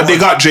right. I'm glad number they one.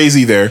 got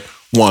Jay-Z there.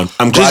 One.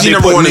 I'm glad Jay-Z they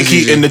number put one is Nicki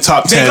easy. in the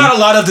top 10. They got a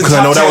lot of the top 10 because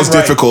I know that was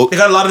right. difficult. They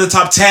got a lot of the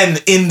top 10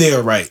 in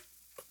there right.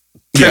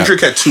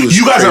 Kendrick at 2 is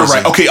You guys are crazy.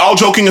 right. Okay, all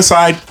joking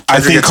aside, I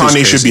think Kendrick at 2 is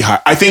Kanye should crazy. be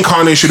high. I think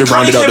Kanye should have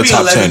rounded out the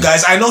top 10.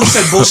 Guys. I know he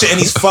said bullshit and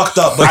he's fucked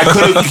up, but I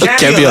could've- he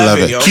Can't be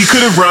 11. yo. He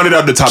could have rounded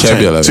out the top Can't 10.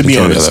 be 11. To be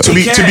Can't be honest,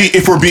 11. to be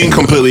if we're being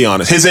completely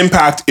honest, his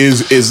impact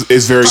is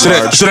very So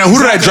large. then who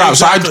did I Exactly, drop?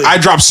 exactly. So I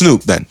dropped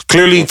Snoop then.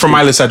 Clearly, from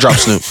my list, I dropped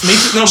Snoop. Me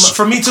too, no,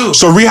 for me too.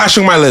 So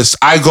rehashing my list,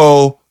 I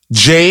go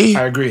J,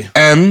 I agree.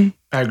 M,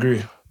 I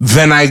agree.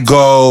 then I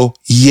go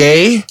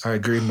Ye, I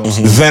agree. Most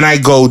then I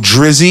go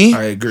Drizzy,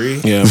 I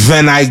agree. Yeah.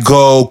 then I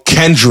go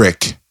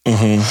Kendrick,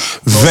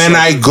 then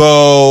I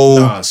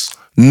go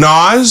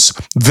Nas,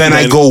 then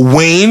I go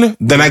Wayne,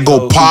 then I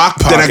go Pac,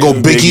 then I go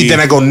Biggie, then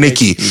I go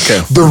Nicki.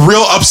 Okay. The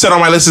real upset on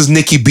my list is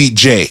Nicki beat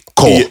J.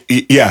 Cole.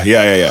 Yeah.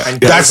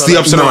 That's the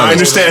upset on my I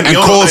list. understand. And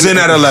No, Cole's I- in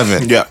at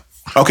 11. Yeah.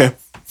 Okay.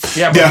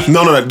 Yeah, Yeah, but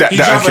no, he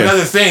dropped okay.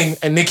 another thing,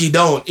 and Nicki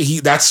don't.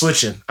 That's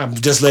switching. I'm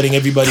just letting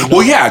everybody know.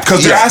 Well, yeah,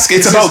 because they're asking.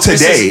 It's about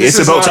today. It's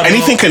about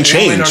anything can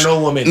change. Woman or no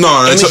woman.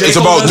 No, And it's when J.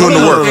 Cole about does doing the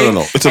another work. thing,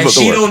 No. It's and about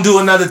the she work. don't do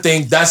another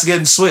thing. That's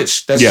getting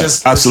switched. That's Yeah,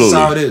 just absolutely. This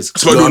is how it is.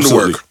 It's about doing the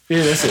Absolutely. work.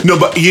 Yeah, that's it. No,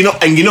 but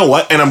you know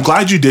what? And I'm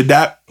glad you did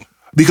that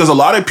because a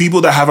lot of people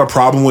that have a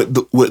problem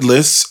with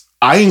lists,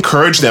 I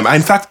encourage them.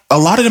 In fact, a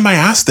lot of them I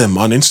ask them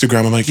on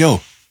Instagram. I'm like,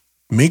 yo,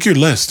 make your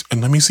list and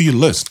let me see your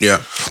list.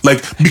 Yeah.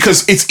 Like,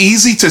 because it's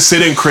easy to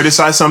sit and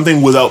criticize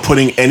something without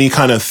putting any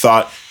kind of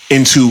thought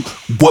into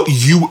what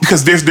you,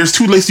 because there's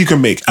two lists you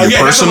can make. Your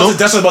personal.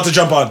 That's what I'm about to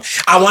jump on.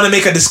 I want to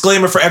make a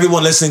disclaimer for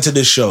everyone listening to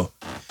this show.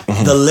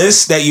 The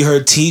list that you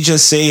heard T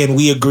just say, and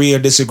we agree or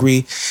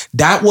disagree,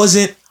 that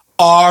wasn't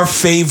our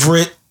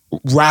favorite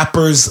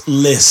rappers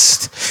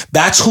list.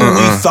 That's who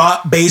we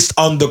thought based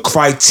on the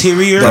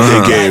criteria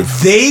That they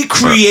gave. they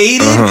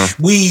created.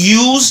 We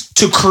used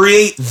to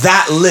create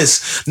that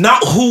list,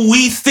 not who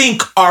we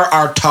think are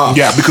our top.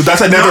 Yeah, because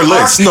that's another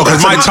Not list. No,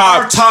 'cause that's my not top-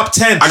 our top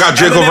 10. I got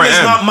J. Cole Eminem over is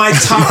M. not my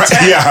top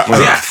 10.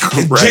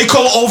 Yeah. Right. J.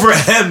 Cole over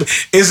M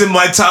is in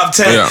my top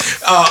 10. Yeah.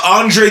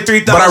 Andre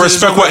 3000. But I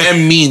respect what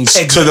M means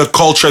to the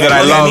culture that I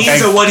What love. it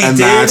means and what he and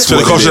did. that's To the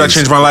what culture it that is.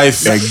 changed my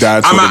life. Like,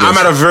 that's I'm what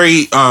it at is. a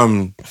very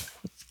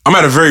I'm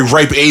at a very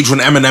ripe age when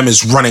Eminem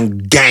is running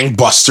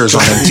gangbusters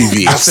on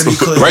MTV.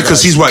 Absolutely, right?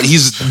 Because he's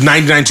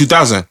 99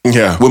 2000.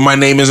 Yeah, with My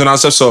Name Is and all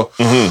stuff. So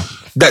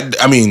that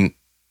I mean.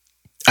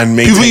 And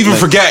people even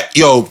forget,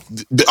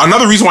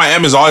 another reason why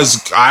M is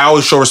I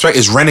always show respect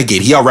is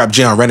Renegade. He out-rapped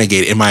Jay on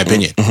Renegade, in my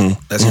opinion.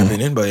 That's your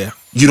opinion, but yeah.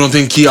 You don't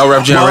think he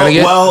out-rapped Jay on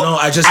Renegade? Well, no,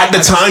 at the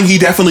time he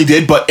definitely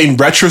did, but in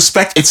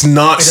retrospect, it's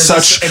not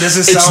such a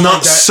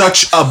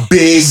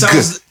big.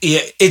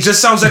 It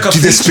just sounds like a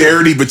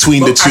disparity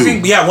between the two. I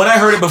think, when I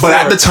heard it before,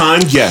 but at the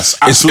time, yes,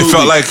 absolutely. It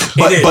felt like,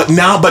 but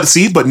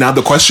now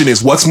the question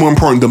is, what's more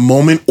important, the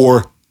moment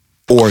or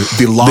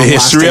the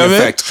long-lasting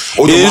effect,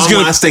 or the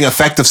long-lasting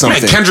effect of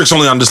something? Man, Kendrick's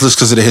only on this list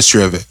because of the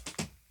history of it.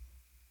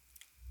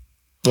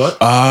 What?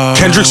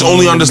 Kendrick's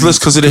only on this list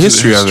because of the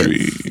history of it.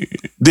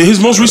 His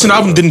most recent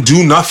album didn't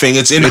do nothing.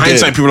 It's in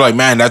hindsight, people are like,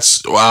 man,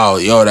 that's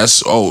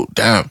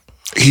damn.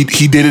 He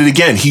did it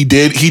again. He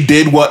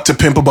did what To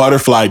Pimp a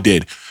Butterfly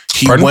did.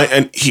 Went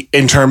and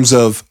in terms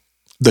of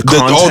the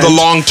content, the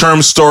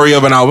long-term story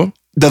of an album.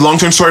 The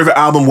long-term story of an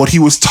album. What he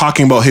was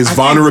talking about, his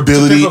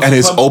vulnerability and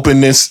his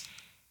openness.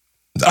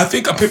 I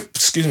think a pimp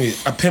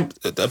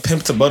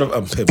to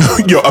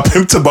butterfly. Yo, A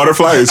Pimp to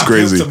Butterfly is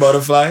crazy. A Pimp to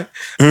Butterfly.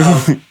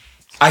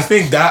 I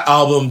think that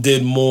album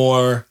did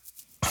more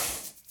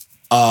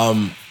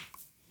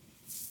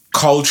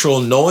cultural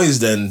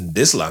noise than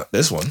this one.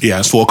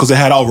 Yes, well, because it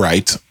had All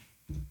Right.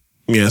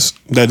 Yes,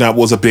 that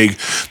was a big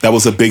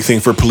thing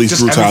for police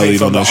just brutality.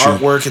 From the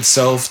artwork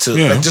itself to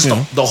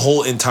the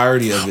whole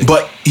entirety of it.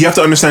 But you have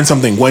to understand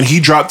something. When he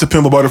dropped To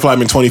Pimp a Butterfly in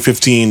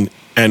 2015.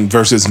 And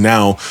versus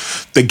now,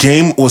 the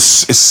game is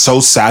so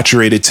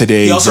saturated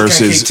today. He also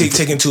versus can't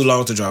taking too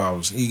long to drop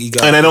albums.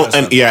 I don't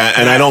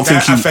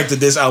think he affected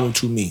this album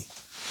to me.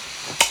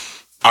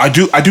 I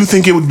do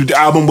think the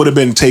album would have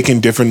been taken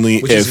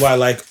differently. Which is why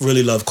I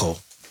really love Cole.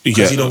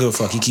 Because he don't give a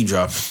fuck. He keep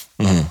dropping.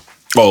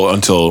 Mm-hmm. Oh,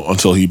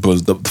 until he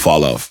puts the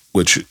fall off,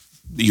 which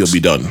he'll be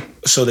done.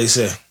 So they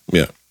say.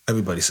 Yeah,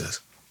 everybody says.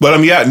 But I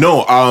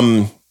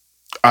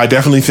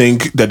definitely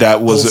think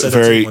that was a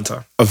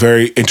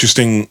very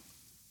interesting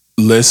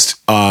list.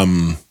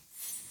 It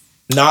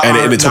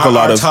took a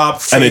lot of like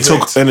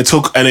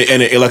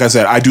I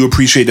said, I do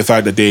appreciate the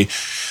fact that they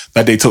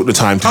took the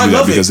time to do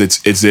that because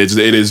it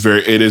is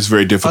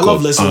very difficult. I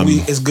love listening.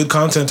 It's good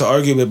content to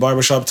argue with,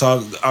 barbershop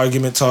talk,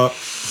 argument talk,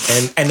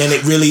 and then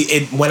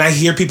when I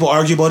hear people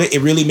argue about it,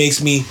 it really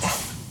makes me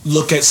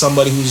look at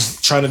somebody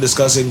who's trying to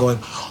discuss it and going,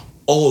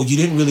 oh, you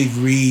didn't really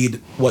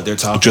read what they're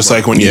talking just about.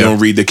 like when you don't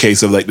read the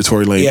case of like the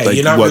Tory Lanez, like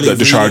you're not what really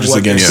the charges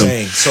against him.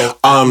 Saying. So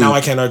now I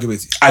can't argue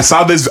with you. I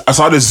saw this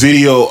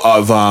video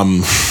of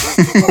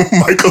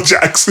Michael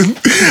Jackson.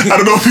 I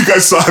don't know if you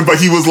guys saw it, but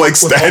he was like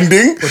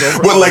standing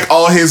with like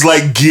all his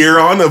like gear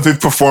on of him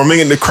performing,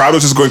 and the crowd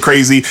was just going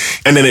crazy.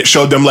 And then it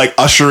showed them like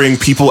ushering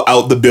people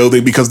out the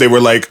building because they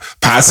were like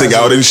passing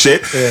out and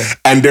shit. Yeah.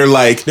 And they're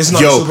like, this is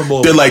not Super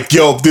Bowl. They're like,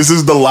 yo, this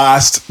is the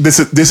last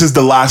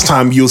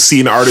time you'll see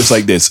an artist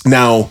like this.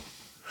 Now,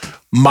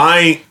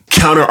 my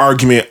counter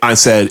argument I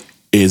said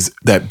is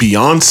that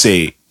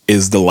Beyonce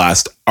is the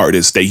last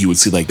artist that you would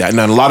see like that.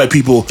 Now, a lot of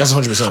people, that's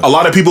 100%. A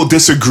lot of people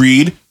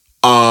disagreed.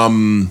 A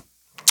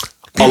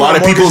lot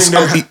of people,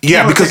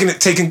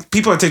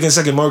 people are taking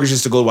second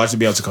mortgages to go watch the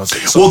Beyonce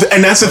concert. So, well,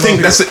 and that's the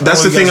thing. That's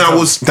the thing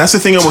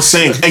I was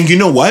saying. And you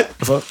know what?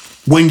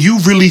 When you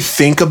really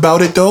think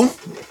about it, though,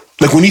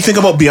 like when you think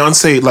about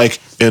Beyonce,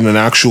 like in an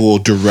actual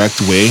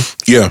direct way,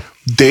 yeah.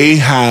 They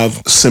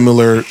have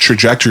similar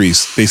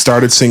trajectories. They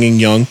started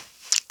singing young.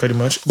 Pretty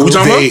much.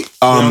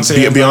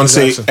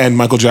 Beyonce and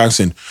Michael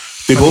Jackson.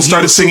 They both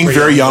started singing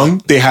very young.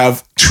 They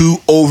have two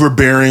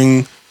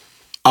overbearing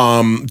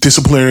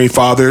disciplinary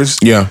fathers.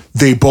 Yeah.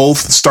 They both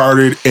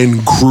started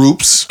in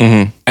groups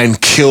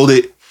and killed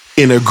it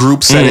in a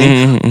group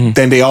setting.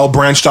 Then they all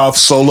branched off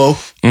solo,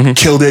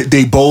 killed it.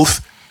 They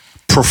both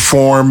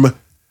perform,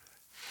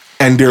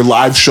 and their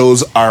live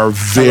shows are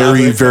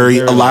very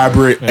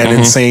elaborate and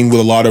insane with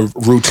a lot of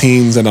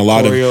routines and a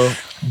lot of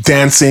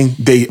dancing.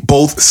 They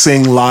both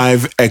sing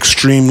live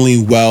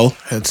extremely well.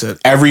 That's it.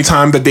 Every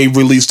time that they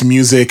released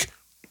music,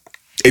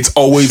 it's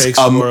always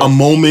a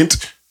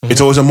moment.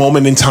 It's always a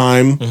moment in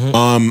time.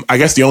 I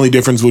guess the only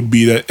difference would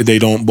be that they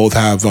don't both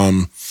have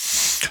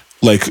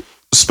like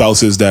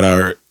spouses that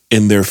are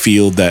in their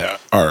field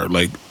that are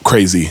like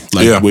crazy,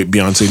 like with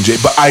Beyonce and Jay.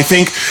 But I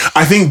think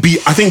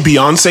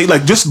Beyonce,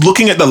 like just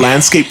looking at the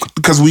landscape,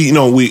 because we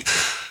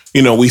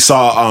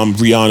saw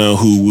Rihanna,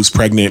 who was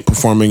pregnant,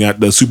 performing at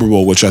the Super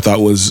Bowl, which I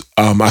thought was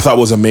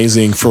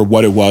amazing for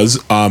what it was,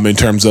 in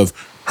terms of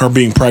her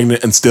being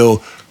pregnant and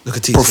still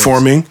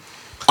performing.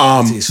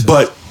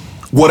 But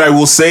what I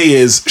will say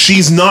is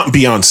she's not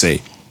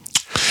Beyonce.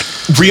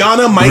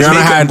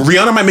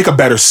 Rihanna might make a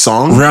better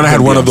song. Rihanna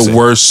had one of the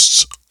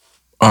worst.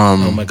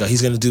 Oh my God,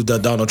 he's gonna do the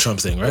Donald Trump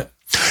thing, right?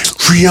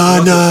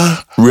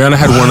 Rihanna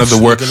had one of the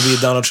worst. Gonna be a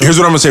Donald Trump. Here's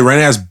what I'm gonna say.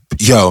 Rihanna has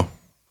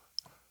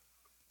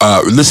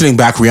listening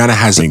back, Rihanna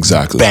has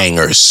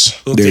bangers.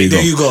 Okay,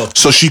 there you go.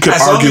 So she could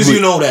as arguably, long as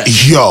you know that.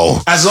 Yo,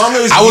 as long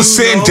as I was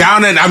sitting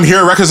down and I'm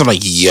hearing records, I'm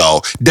like,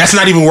 yo, that's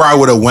not even where I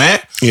would have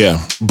went.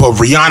 Yeah, but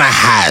Rihanna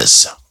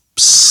has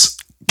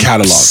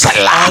catalog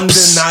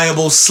slaps.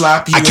 Undeniable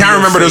slap. You I can't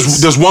remember.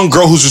 There's one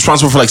girl who's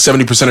responsible for like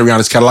 70% of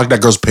Rihanna's catalog.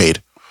 That girl's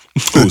paid.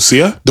 Who?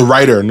 Sia? The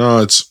writer? No,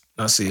 it's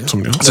not Sia.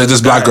 Somebody else. It's like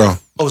this black girl.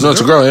 Oh, no,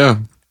 it's a girl. Yeah,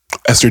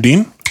 Esther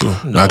Dean.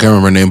 No, I can't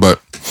remember her name,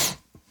 but.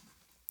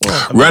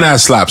 Rihanna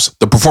has slaps.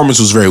 The performance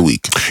was very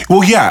weak.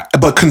 Well, yeah,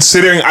 but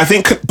considering, I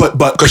think, but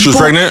because she was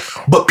pregnant.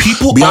 But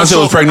people, Beyonce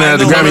was pregnant at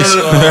the Grammys.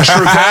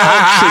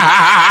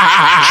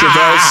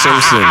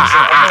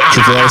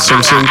 Travell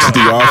Simpson to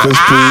the office,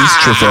 please.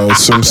 Travell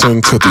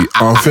Simpson to the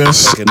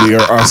office. We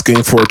are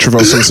asking for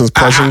Travell Simpson's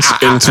presence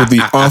into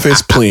the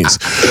office, please.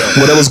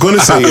 What I was going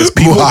to say is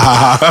people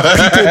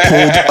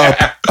pulled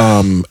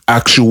up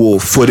actual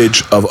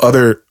footage of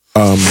other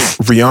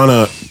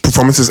Rihanna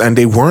performances, and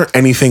they weren't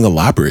anything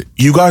elaborate.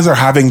 You guys are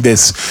having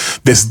this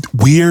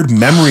weird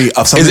memory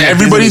of something. Is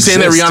everybody saying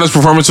that Rihanna's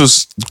performance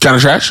was kind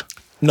of trash?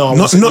 No.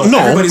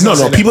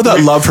 People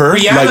that love her,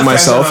 Rihanna, like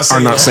myself,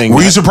 are not saying.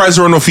 Were you surprised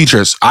there were no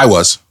features? I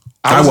was.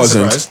 I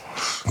wasn't.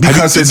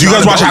 Because do you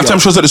guys watch halftime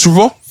shows at the Super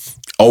Bowl?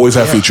 Always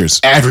have features.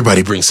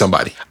 Everybody brings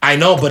somebody. I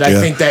know, but I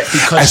think that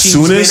because she's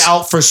been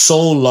out for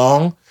so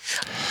long.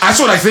 That's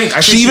what I think.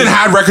 She even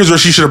had records where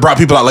she should have brought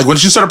people out. Like when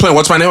she started playing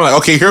 "What's My Name," I'm like,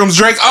 okay, here comes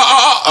Drake.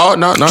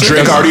 No.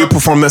 Drake already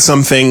performed at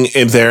something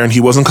in there, and he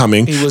wasn't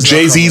coming.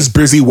 Jay-Z's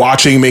busy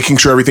watching, making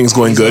sure everything's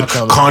going good.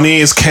 Kanye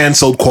is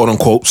canceled, quote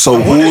unquote.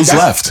 So who's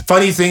left?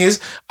 Funny thing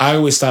is, I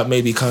always thought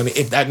maybe Kanye.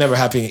 If that never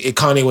happened,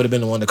 Kanye would have been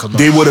the one to come out.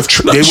 They would have.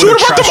 They would have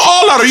brought them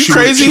all out. Are you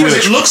crazy?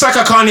 It looks like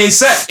a Kanye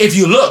set. If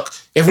you look.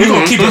 If we're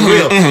gonna keep it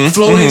real,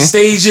 floating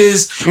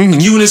stages,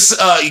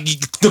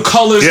 the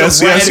colors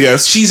of red.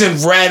 Yes. She's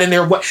in red and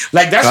they're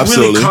like that's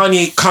absolutely.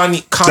 Really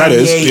Kanye. That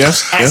is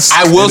yes.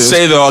 I will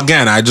say though,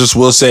 again, I just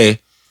will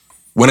say,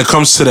 when it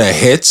comes to the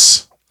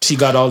hits, she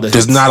got all the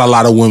hits. There's not a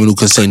lot of women who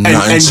can say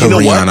nothing to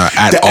Rihanna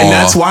at all. And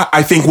that's why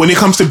I think when it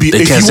comes to if you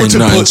were to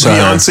put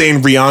Beyonce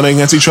and Rihanna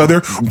against each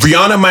other,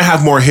 Rihanna might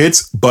have more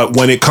hits, but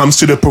when it comes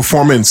to the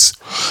performance,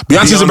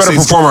 Beyonce's a better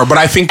performer. But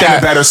I think that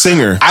a better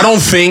singer. I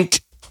don't think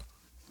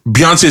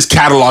Beyonce's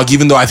catalog,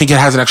 even though I think it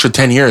has an extra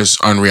 10 years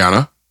on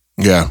Rihanna.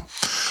 Yeah.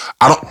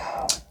 I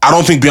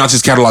don't think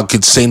Beyonce's catalog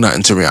could say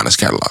nothing to Rihanna's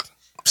catalog.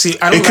 See,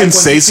 I don't it can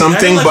say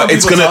something, but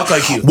it's gonna.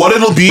 What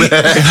it'll be?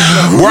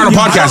 We're on a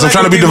podcast. I'm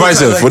trying to be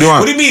divisive. What do you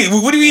want? What do you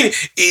mean? What do you mean?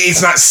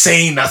 It's not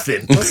saying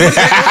nothing. People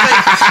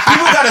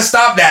gotta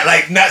stop that.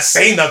 Like not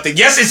saying nothing.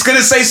 Yes, it's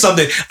gonna say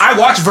something. I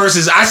watch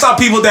verses. I saw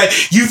people that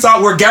you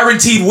thought were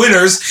guaranteed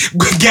winners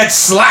get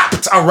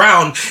slapped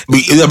around.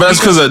 But that's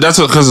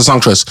because of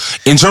song choice.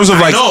 In terms of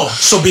like, no.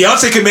 So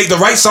Beyonce can make the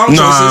right song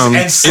choices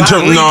and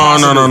slap.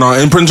 No.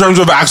 In terms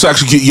of actually,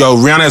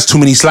 Rihanna has too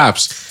many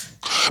slaps.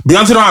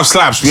 Beyonce don't have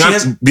slaps.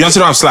 Beyonce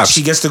don't have slaps.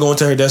 She gets to go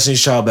into her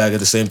Destiny's Child bag at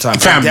the same time.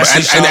 Fam, and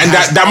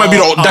that might be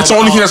that's the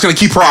only thing that's gonna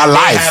keep her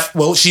alive.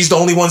 Well, she's the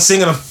only one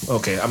singing them.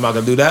 Okay, I'm not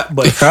gonna do that,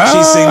 but she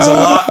sings a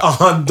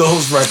lot on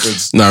those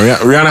records. No,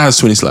 Rihanna has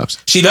 20 slaps.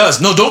 She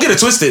does. No, don't get it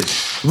twisted.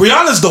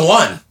 Rihanna's the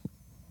one.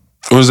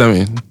 What does that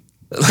mean?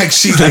 Like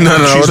she's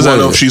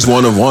she's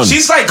one of one.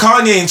 She's like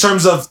Kanye in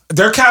terms of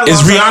their catalog.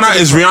 Is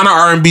Rihanna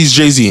R&B's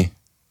Jay-Z?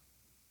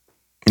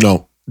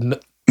 No,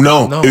 it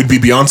would be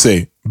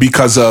Beyonce.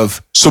 Because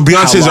of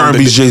Beyonce's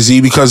R&B's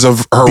Jay-Z because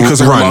of her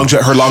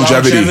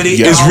longevity.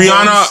 Yeah. Is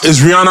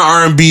Rihanna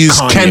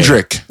R&B's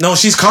Kendrick? No,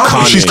 she's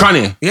Kanye. She's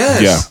Kanye.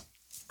 Yes.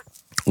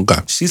 Yeah.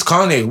 Okay. She's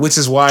Kanye, which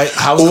is why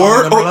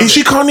or is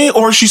she Kanye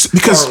or she's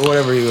because or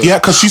whatever you yeah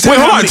because she's wait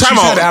hold on time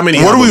out.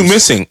 What are we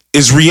missing?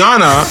 Is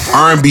Rihanna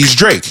R&B's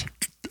Drake?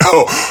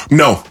 Oh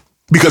no.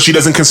 Because she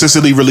doesn't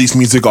consistently release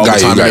music all the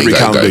time every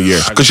calendar year.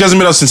 Because she hasn't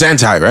been out since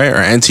Anti, right? Or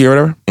Anti or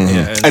whatever. Mm-hmm.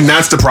 Yeah, and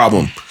that's the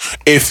problem.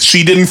 If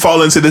she didn't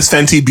fall into this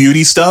Fenty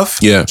Beauty stuff,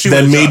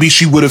 then maybe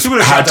she would have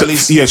had to.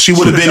 She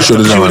would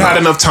have had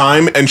enough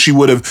time, and she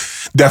would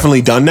have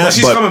definitely done that. But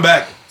she's coming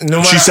back.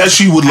 No she says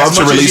she would love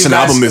to release an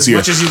album this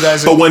year.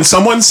 But when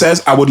someone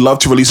says, I would love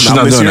to release an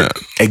album this year,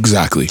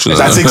 exactly.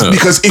 That's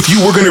because if you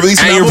were going to release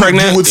an album,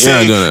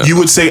 you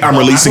would say, I'm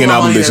releasing an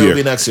album this year.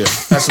 Next year.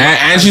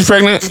 And she's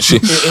pregnant?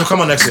 It'll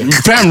come on next year.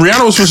 Fam,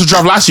 Rihanna was supposed to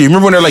drop last year.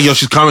 Remember when they're like, yo,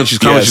 she's coming.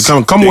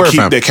 Come where,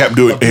 fam? They kept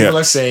doing it. People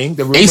are saying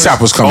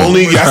ASAP was coming.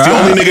 That's the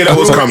only nigga that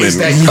was coming.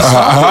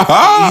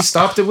 He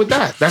stopped it with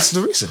that. That's the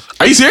reason.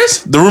 Are you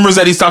serious? The rumors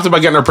that he stopped it by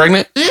getting her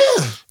pregnant? Yeah.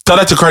 Tell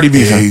that to Cardi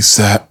B.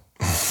 ASAP.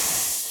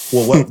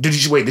 Well, what did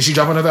she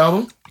drop another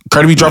album?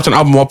 Cardi B dropped an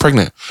album while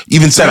pregnant.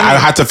 Even said I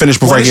had to finish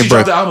before I gave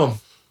birth.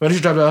 When did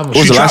she drop the album?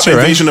 She dropped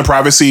Invasion of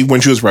Privacy when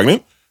she was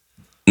pregnant?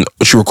 No,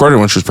 she recorded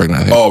when she was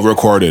pregnant, I think. Oh,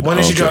 recorded. When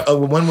did she drop? How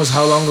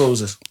long ago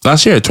was this?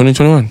 Last year,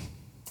 2021.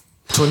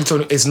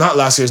 2020. It's not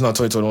last year. It's not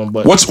 2021.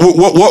 But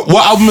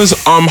what album is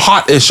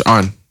hot-ish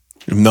on?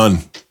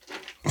 None.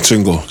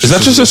 Single. Is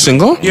that just a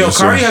single? Yo,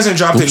 Cardi hasn't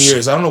dropped in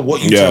years. I don't know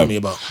what you're telling me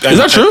about. Is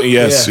that true?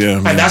 Yes, yeah.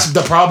 And that's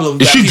the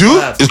problem. Is she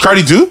due? Is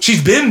Cardi due?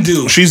 She's been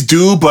due. She's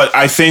due, but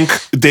I think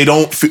they're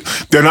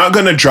not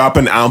gonna drop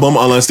an album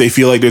unless they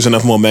feel like there's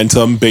enough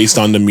momentum based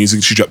on the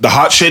music she dropped. The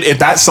hot shit. If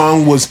that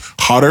song was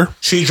hotter,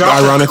 she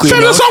dropped. Ironically,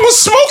 that song was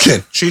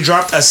smoking. She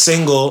dropped a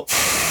single.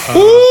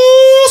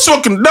 Ooh,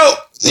 smoking dope.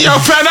 Yo,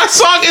 fam, that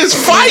song is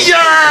fire.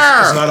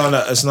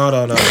 It's not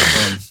on.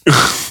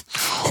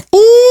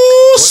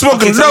 Ooh,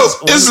 smoking dope.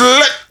 It's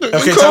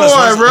okay. Tell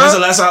us, when's the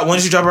last time? When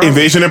did you drop her?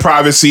 Invasion of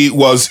Privacy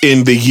was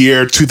in the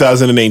year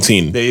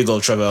 2018. There you go,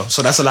 Trevor.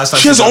 So that's the last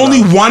time. She has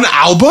only one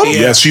album.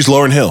 Yeah. Yes, she's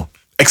Lauryn Hill,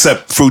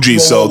 except Fuji,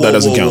 so that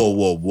doesn't count.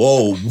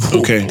 Whoa.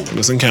 Okay,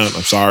 doesn't count.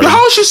 I'm sorry.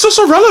 How is she still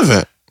so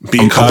relevant?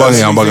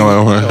 Because I'm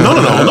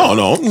bugging.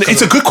 No.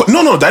 It's a good question.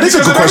 That is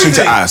a good question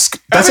to ask.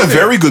 That's a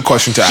very good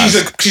question to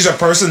ask. She's a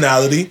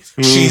personality.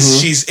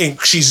 Mm-hmm.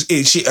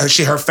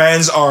 Her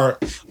fans are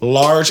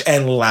large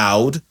and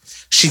loud.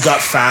 She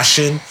got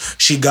fashion.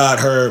 She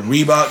got her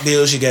Reebok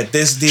deal. She got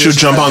this deal. She'll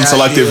jump on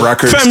Selective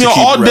Records. Fam,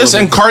 all this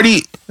and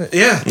Cardi.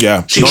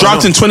 Yeah. She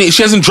dropped in 20.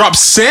 She hasn't dropped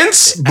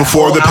since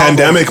before the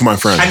pandemic, my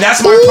friend. And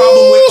that's my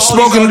problem with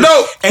smoking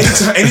dope.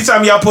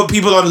 Anytime y'all put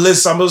people on the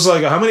list, I'm just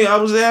like, how many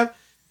albums they have?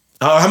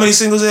 How many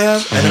singles they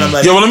have? And then I'm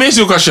like, let me ask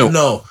you a question.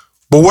 No.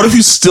 But what if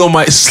you still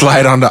might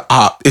slide on the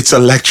op? It's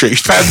electric.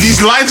 Fam,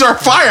 these lines are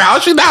fire. How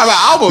should not have an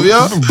album,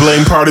 yo?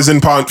 Blame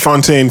Partisan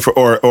Fontaine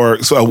or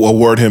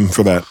award him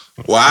for that.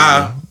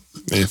 Wow.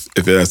 If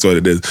that's what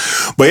it is.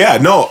 But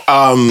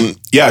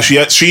yeah,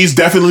 she's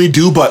definitely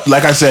due, but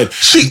like I said,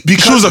 she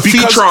was a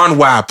feature on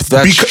WAP.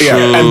 That's true.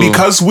 Yeah, and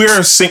because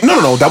we're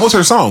no, that was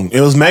her song.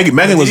 It was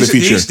Megan was the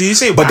feature. Did you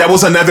say WAP? But that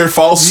was another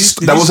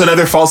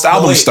false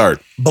album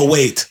start. But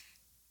wait.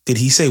 Did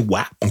he say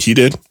WAP? He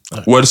did.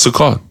 What is it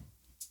called?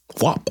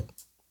 WAP.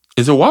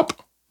 Is it WAP?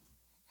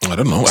 I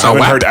don't know. I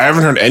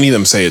haven't heard any of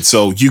them say it,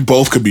 so you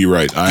both could be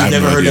right. You've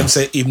never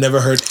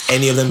heard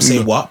any of them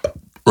say WAP?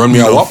 Run me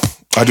a WAP.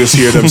 I just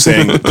hear them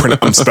saying,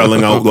 I'm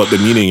spelling out what the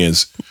meaning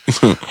is.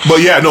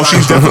 But yeah, no,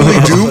 she's definitely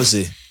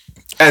due.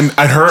 And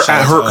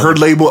her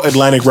label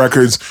Atlantic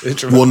Records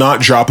will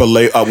not drop a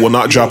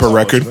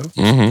record.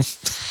 Mm-hmm.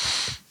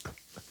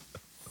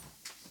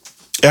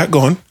 Yeah, go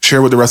on.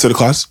 Share with the rest of the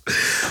class.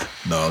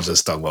 No, I was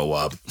just talking about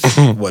WAP,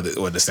 what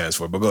it stands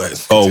for. But go ahead.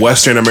 Oh,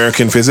 Western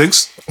American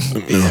Physics.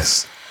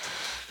 Yes.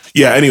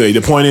 Yeah. Anyway,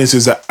 the point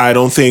is that I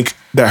don't think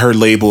that her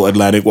label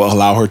Atlantic will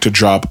allow her to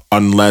drop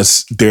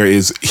unless there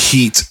is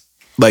heat,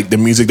 like the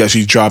music that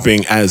she's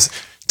dropping as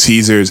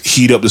teasers,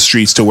 heat up the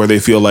streets to where they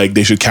feel like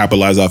they should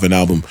capitalize off an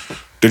album.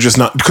 They're just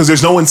not, because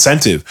there's no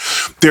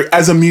incentive. There,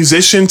 as a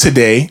musician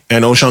today,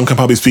 and Oshan can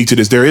probably speak to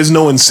this, there is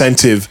no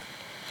incentive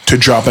to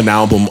drop an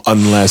album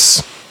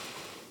unless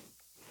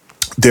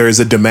there is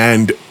a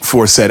demand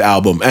for said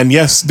album. And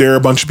yes, there are a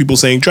bunch of people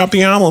saying, drop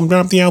the album.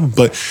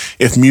 But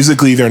if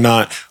musically they're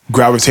not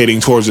gravitating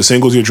towards the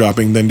singles you're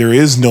dropping, then there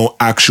is no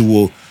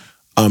actual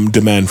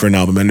demand for an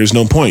album. And there's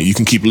no point. You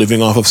can keep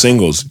living off of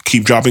singles.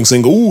 Keep dropping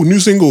single. Ooh, new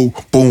single.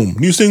 Boom.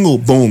 New single.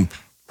 Boom.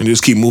 And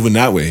just keep moving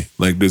that way.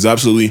 Like there's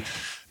absolutely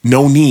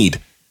no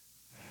need.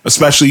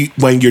 Especially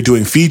when you're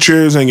doing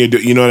features and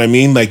you know what I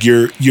mean? Like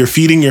you're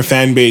feeding your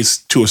fan base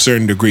to a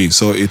certain degree.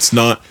 So it's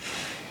not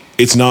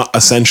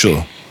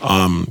essential.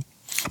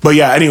 But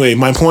yeah, anyway,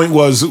 my point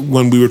was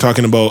when we were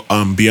talking about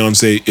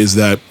Beyonce is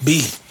that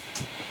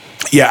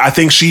I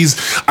think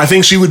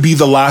she would be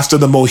the last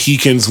of the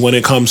Mohicans when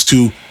it comes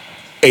to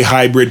a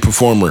hybrid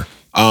performer.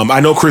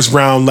 I know Chris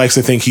Brown likes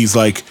to think he's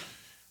like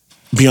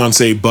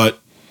Beyonce, but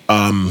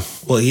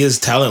his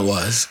talent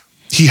was.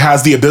 He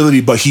has the ability,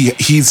 but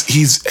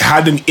he's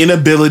had an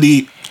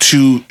inability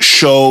to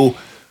show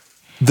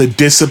the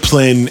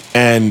discipline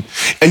and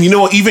you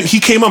know what, even he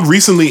came up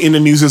recently in the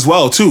news as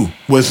well too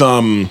with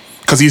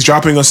because he's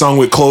dropping a song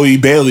with Chloe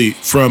Bailey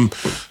from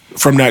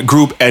that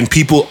group, and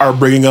people are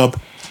bringing up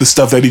the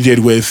stuff that he did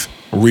with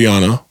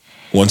Rihanna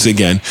once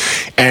again,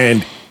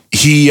 and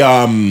he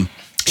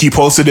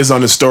posted this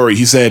on his story.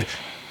 He said,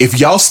 if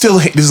y'all still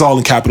hate, this is all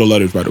in capital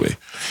letters, by the way.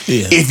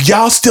 Yeah. If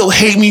y'all still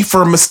hate me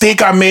for a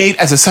mistake I made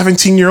as a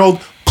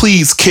 17-year-old,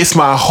 please kiss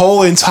my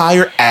whole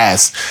entire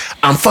ass.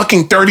 I'm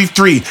fucking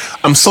 33.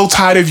 I'm so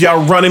tired of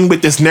y'all running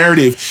with this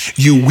narrative.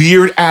 You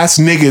weird ass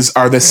niggas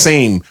are the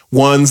same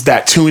ones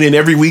that tune in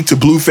every week to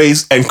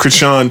Blueface and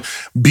Krishan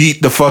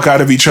beat the fuck out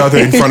of each other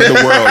in front of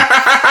the world.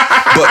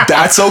 But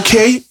that's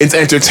okay. It's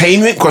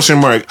entertainment, ?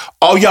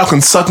 All y'all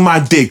can suck my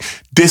dick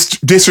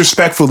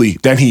disrespectfully.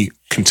 Then he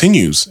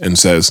continues and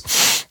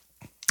says,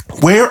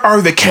 where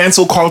are the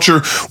cancel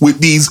culture with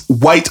these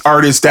white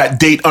artists that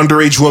date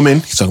underage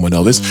women? He's talking about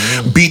Elvis.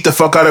 Beat the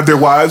fuck out of their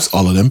wives,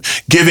 all of them.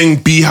 Giving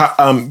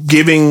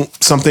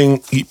something,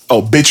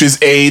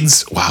 bitches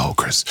AIDS. Wow,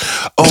 Chris.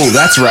 Oh,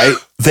 that's right.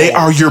 They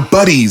are your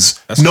buddies.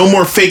 No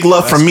more fake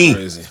love from me.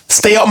 Crazy.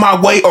 Stay out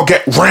my way or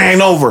get ran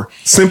over.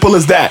 Simple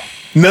as that.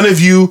 None of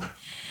you,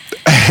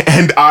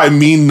 and I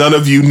mean none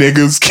of you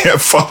niggas can't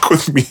fuck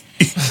with me.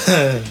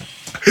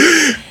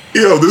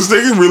 Yo, this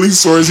nigga really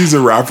swears he's a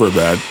rapper,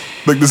 man.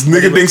 Like this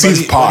nigga thinks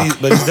he's Pac.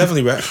 But he's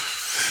definitely rap.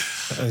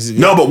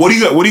 No, but what do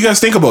you guys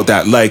think about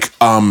that? Like,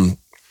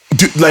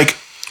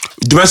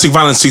 domestic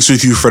violence sticks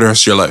with you for the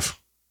rest of your life,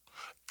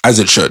 as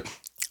it should.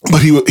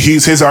 But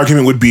his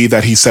argument would be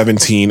that he's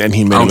 17 and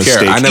he made a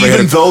mistake. I never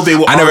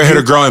hit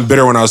a girl in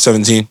bitter when I was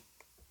 17.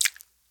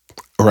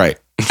 Right.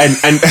 And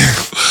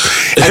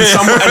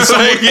some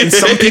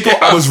people,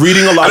 I was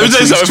reading a lot of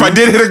tweets. If I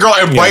did hit a girl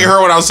and bite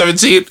her when I was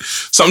 17,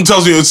 something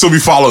tells me it would still be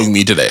following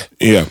me today.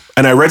 Yeah.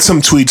 And I read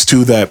some tweets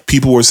too that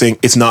people were saying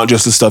it's not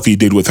just the stuff he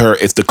did with her,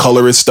 it's the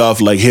colorist stuff,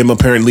 like him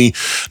apparently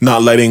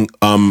not letting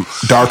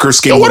darker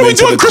skin women into the club. What are we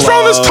doing? Chris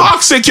Brown is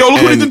toxic, yo.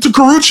 Look what he did to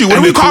Karrueche. What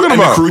are we talking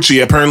about?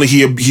 Karrueche, apparently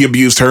he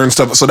abused her and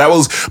stuff. So that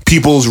was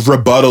people's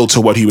rebuttal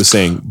to what he was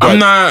saying.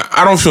 But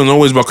I don't feel no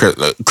ways about Chris.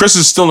 Chris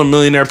is still a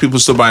millionaire. People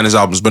still buying his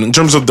albums. But in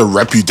terms of the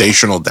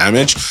reputational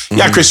damage,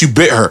 yeah, Chris, you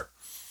bit her.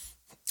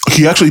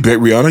 He actually bit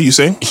Rihanna, you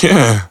saying?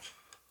 Yeah.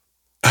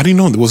 How do you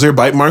know? Was there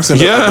bite marks at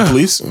the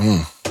police?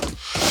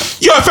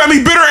 Yo, fam,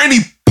 he bit her and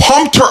he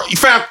pumped her.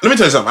 Fam, let me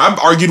tell you something. I've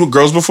argued with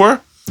girls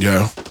before.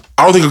 Yeah.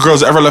 I don't think a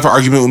girl's ever left an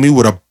argument with me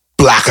with a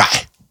black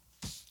eye.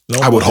 No,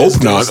 I would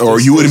hope not,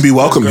 or you wouldn't be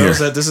welcome here.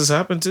 That this has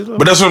happened to, though.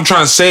 But that's what I'm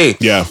trying to say.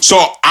 Yeah. So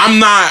I'm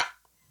not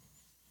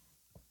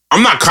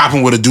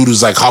copping with a dude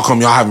who's like, how come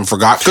y'all haven't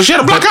forgot? Because she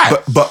had a black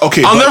eye. But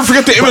okay. I'll never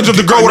forget the image of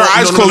the girl with her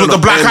eyes closed with the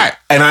black eye.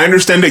 And I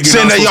understand that you're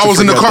saying not that y'all was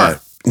in the car.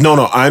 That. No,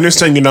 I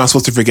understand you're not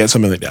supposed to forget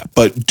something like that.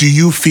 But do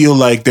you feel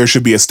like there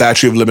should be a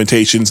statute of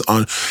limitations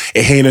on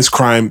a heinous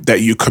crime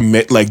that you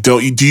commit? Like, do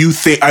you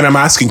think, and I'm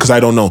asking because I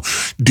don't know,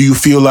 do you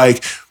feel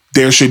like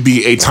there should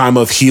be a time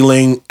of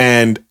healing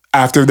and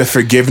after the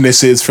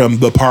forgivenesses from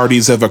the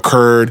parties have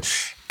occurred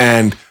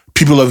and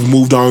people have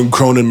moved on,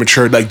 grown and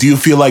matured, like, do you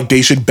feel like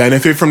they should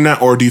benefit from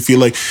that? Or do you feel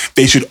like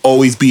they should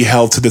always be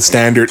held to the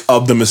standard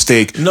of the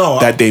mistake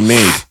that they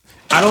made?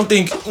 I don't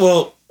think,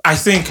 I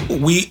think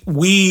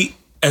we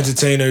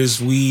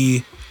entertainers,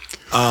 we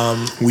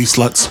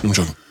sluts. I'm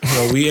joking.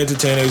 We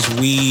entertainers,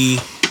 we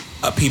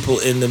people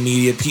in the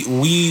media,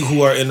 we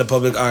who are in the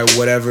public eye,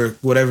 whatever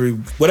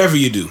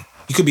you do.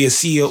 You could be a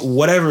CEO,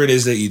 whatever it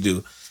is that you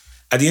do.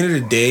 At the end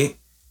of the day,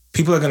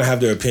 people are going to have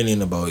their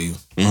opinion about you.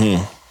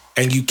 Mm-hmm.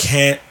 And you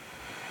can't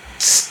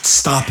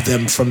stop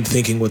them from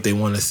thinking what they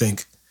want to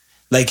think.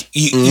 Like,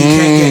 you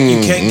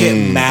can't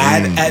get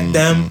mad at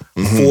them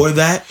for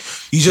that.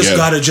 You just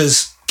got to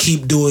just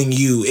keep doing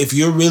you. If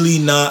you're really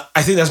not,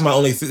 I think that's my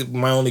only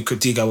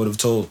critique I would have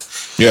told.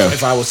 Yeah.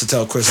 If I was to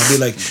tell Chris, I'd be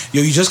like,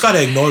 yo, you just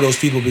gotta ignore those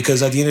people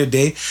because at the end of the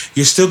day,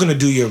 you're still gonna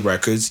do your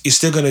records. You're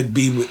still gonna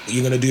do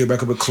your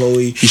record with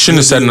Chloe. He shouldn't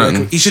have said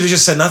nothing. He should have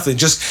just said nothing.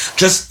 It's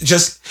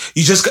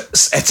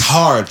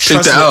hard.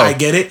 Trust me, I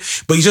get it.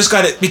 But you just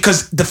gotta,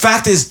 because the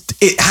fact is,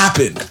 it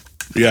happened.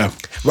 Yeah.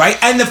 Right?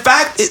 And the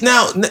fact is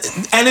now,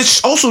 and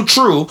it's also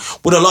true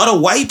with a lot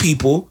of white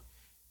people.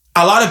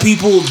 A lot of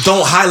people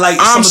don't highlight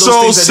some of those things.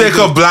 I'm so sick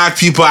of black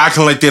people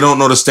acting like they don't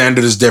know the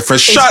standard is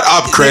different. Shut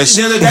up, Chris.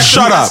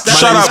 Shut up,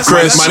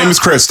 Chris. My name is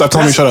Chris. Stop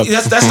telling me shut up.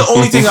 That's the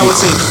only thing I would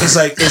say.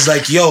 It's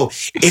like, yo,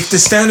 if the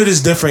standard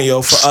is different,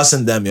 yo, for us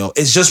and them, yo,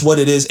 it's just what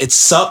it is. It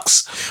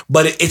sucks,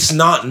 but it's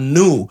not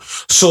new.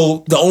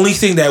 So the only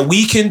thing that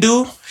we can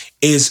do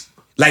is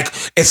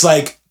it's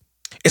like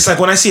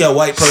when I see a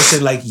white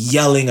person like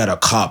yelling at a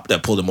cop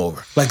that pulled him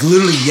over. Like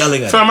literally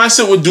yelling at him. I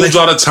sit with dudes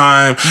all the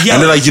time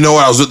and they're like, you know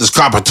what, I was with this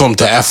cop, I told him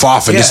to F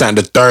off and this, that, and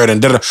the third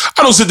and da-da.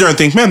 I don't sit there and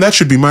think, man, that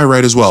should be my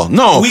right as well.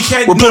 No, we're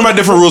playing by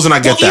different rules and I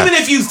get that. Even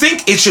if you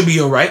think it should be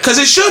your right, because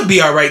it should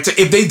be our right to,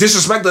 if they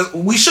disrespect us,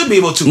 we should be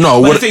able to.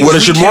 No, what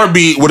it should more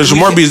be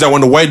is that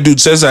when the white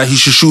dude says that, he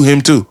should shoot him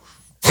too.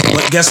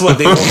 But guess what?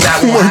 That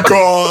won't happen.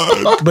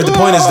 God. But the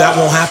point is that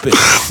won't happen.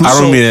 I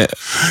don't mean it.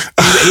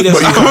 He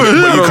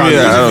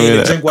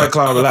doesn't drink White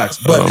Claw and relax.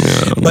 But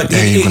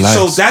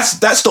so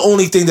that's the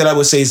only thing that I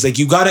would say is like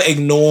you gotta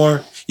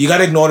ignore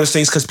those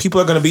things because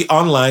people are gonna be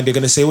online. They're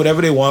gonna say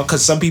whatever they want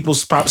because some people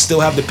still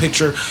have the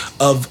picture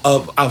of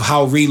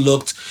how Ree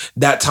looked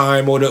that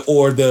time or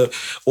the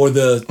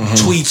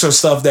tweets or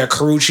stuff that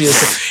Karrueche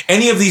is.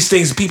 Any of these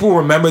things, people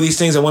remember these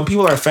things, and when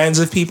people are fans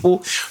of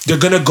people, they're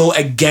gonna go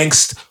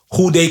against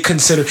who they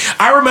consider.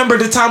 I remember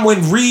the time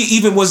when Ree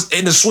even was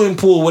in the swimming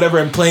pool or whatever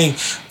and playing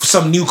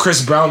some new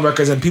Chris Brown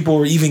records and people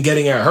were even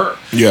getting at her.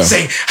 Yeah.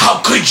 Saying,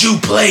 how could you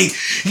play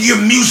your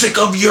music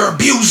of your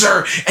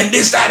abuser and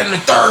this, that, and the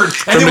third?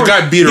 And the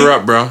guy beat her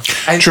up, bro.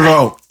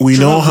 Trevor, we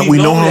know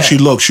how she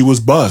looked. She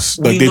was bust.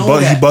 Like he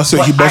busted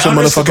her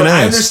motherfucking ass.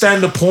 I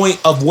understand the point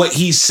of what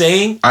he's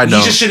saying. I know.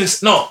 He just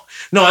shouldn't. No,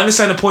 I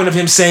understand the point of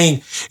him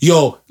saying,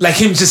 yo, like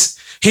him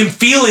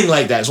feeling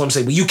like that is what I'm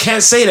saying. But you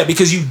can't say that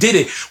because you did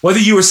it. Whether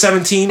you were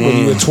 17, whether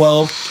you were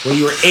 12, whether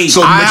you were 8.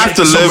 So I have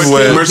to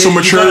live with some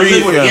maturity.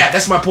 Yeah,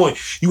 that's my point.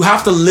 You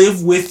have to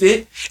live with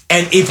it.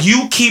 And if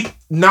you keep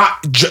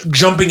not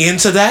jumping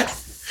into that,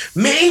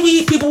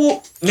 maybe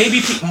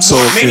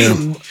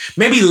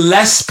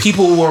less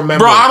people will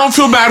remember. Bro, I don't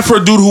feel bad for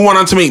a dude who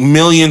wanted to make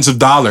millions of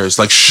dollars.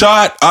 Like,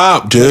 shut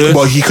up, dude.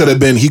 Well, he could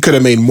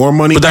have made more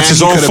money, but that's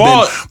his own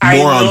fault.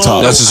 More on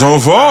top. That's his own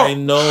fault. I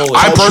know.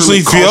 I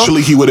personally feel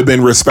culturally he would have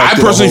been respected.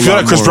 I personally feel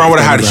that Chris Brown would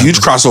have had a huge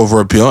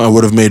crossover appeal and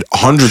would have made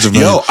hundreds of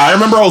millions. I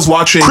remember I was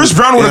watching. Chris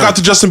Brown would have got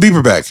the Justin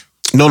Bieber bag.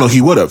 No,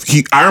 he would have.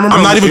 I remember.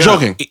 I'm not even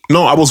joking.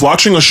 No, I was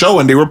watching a show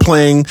and they were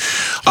playing,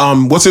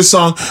 what's his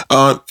song?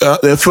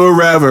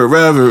 Forever,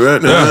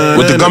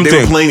 with the gum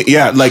thing. Playing,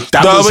 like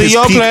that was his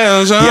peak.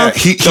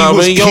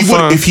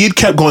 If he had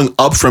kept going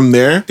up from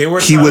there,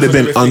 he would have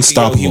been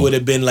unstoppable. He would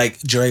have been like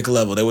Drake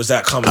level. There was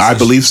that conversation. I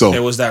believe so.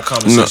 There was that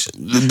conversation.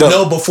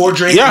 No, before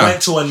Drake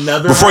went to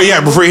another. Before he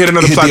hit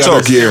another plateau.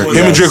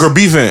 Him and Drake were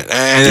beefing,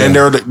 and they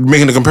were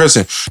making the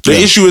comparison.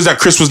 The issue is that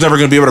Chris was never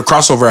going to be able to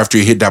cross over after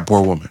he hit that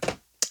poor woman.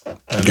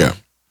 Yeah,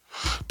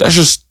 that's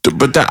just.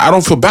 But I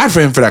don't feel bad for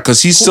him for that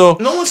because he's still.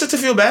 No one said to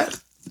feel bad.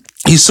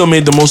 He still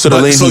made the most of the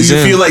lane he's in. So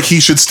you feel like he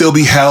should still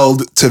be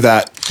held to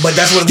that? But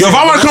that's what. If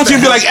I want to come to you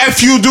and be like,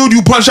 "F you, dude,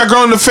 you punch that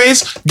girl in the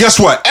face." Guess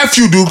what? F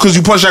you, dude, because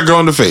you punched that girl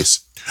in the face.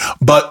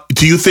 But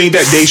do you think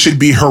that they should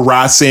be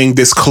harassing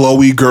this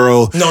Chloe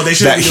girl? No, they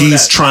shouldn't. That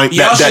he's trying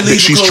that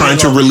she's trying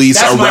to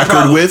release a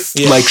record with.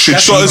 Yeah. Like, should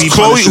she be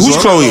Chloe? Who's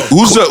Chloe?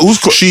 Who's Chloe?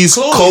 She's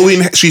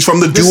Chloe. She's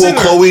from the duo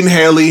Chloe and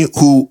Halle,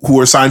 who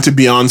are signed to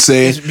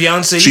Beyonce.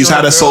 Beyonce. She's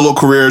had a solo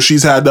career.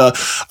 She's had the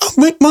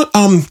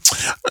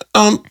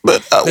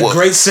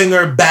great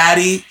singer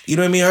Baddie. You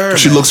know what I mean? Her.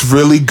 She looks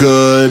really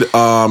good.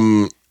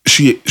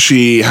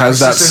 She has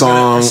that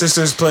song. Her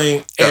sister's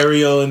playing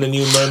Ariel in the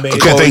new Mermaid.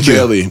 Okay, thank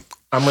you.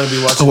 I'm gonna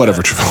be watching.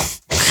 Whatever.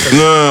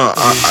 No,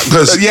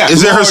 because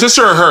is it her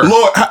sister or her?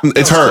 Lord,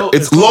 it's her.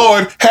 It's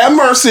Lord, have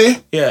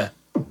mercy. Yeah.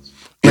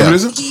 What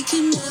is it?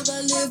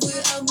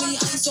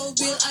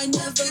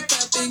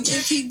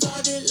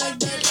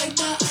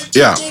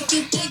 Yeah.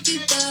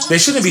 They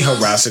shouldn't be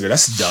harassing her.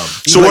 That's dumb.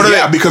 So what are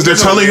they? Because they're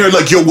telling her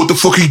like, "Yo, what the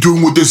fuck are you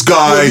doing with this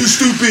guy? You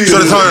stupid." So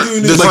they're telling her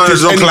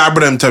there's no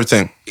collaborative type of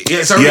thing.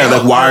 Yeah,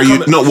 like why are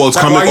you? No, well, it's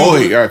coming. Oh,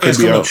 yeah, it could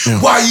be out.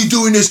 Why are you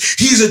doing this?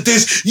 He's at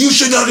this. You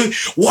should not.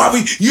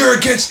 Why you're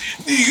against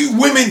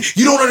women?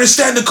 You don't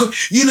understand the.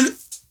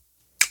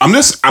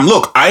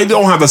 Look, I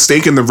don't have a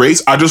stake in the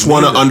race. I just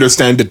want to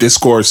understand the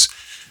discourse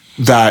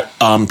that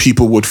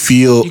people would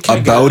feel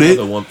about it.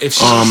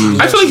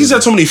 I feel like he's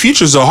had so many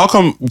features though. How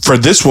come for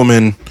this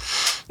woman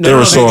they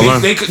were so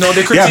alarmed? They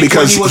critique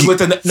because when he was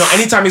with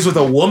anytime he's with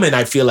a woman,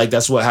 I feel like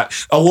that's what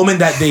a woman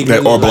that they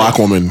really or a black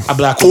woman,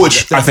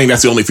 which I think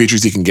that's the only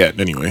features he can get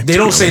anyway. They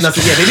don't say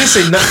nothing. Yeah, they didn't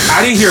say nothing.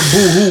 I didn't hear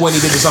boo hoo when he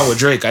did the song with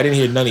Drake. I didn't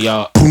hear none of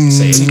y'all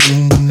say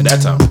anything at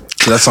that time.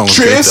 That song was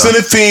Trips and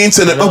the things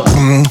and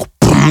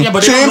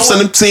Trips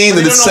and the team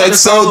and the sex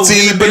so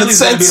deep and the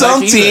sex so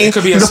deep. It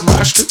could be a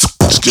smash.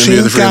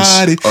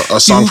 A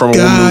song from a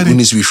woman who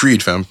needs to be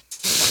freed, fam.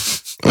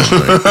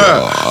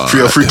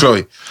 Free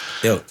Chloe.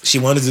 Yo, she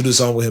wanted to do a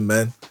song with him,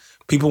 man.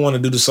 People want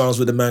to do the songs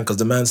with the man because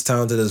the man's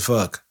talented as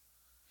fuck.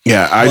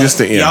 Yeah, I just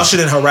think y'all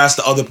shouldn't harass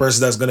the other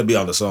person that's gonna be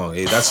on the song.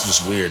 Hey, that's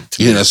just weird.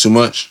 Yeah, that's too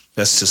much.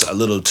 That's just a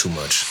little too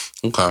much.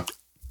 Okay.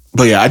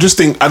 But yeah, I just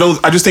think at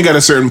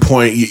a certain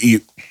point,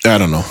 you I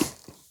don't know.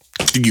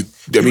 People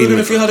are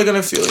gonna feel how they're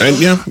gonna feel. And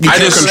you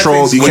can't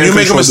control. When you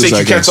make a mistake,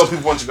 you can't tell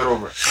people once you get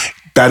over it.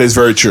 That is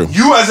very true.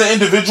 You as an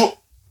individual.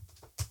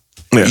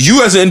 Yeah.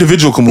 You as an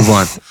individual can move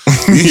on.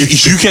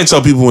 you can't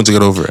tell people when to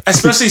get over it.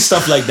 Especially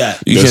stuff like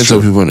that. You can't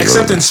tell people when to get over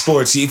it. Except in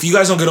sports. If you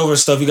guys don't get over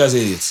stuff, you guys are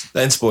idiots.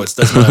 In sports,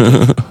 that's what I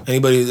mean.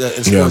 Anybody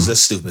in sports,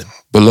 that's stupid.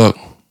 But look.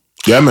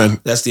 Yeah,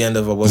 man. That's the end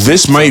of what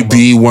this might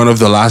be one of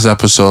the last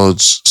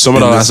episodes, some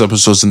of the last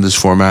episodes in this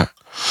format.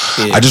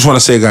 Yeah. I just want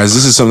to say, guys,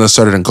 this is something that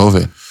started in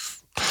COVID.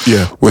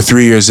 Yeah. We're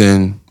 3 years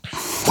in.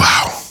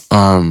 Wow.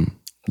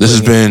 This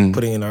has been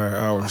putting in our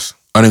hours.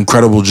 An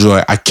incredible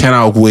joy. I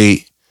cannot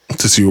wait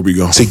to see where we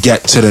go. To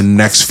get to the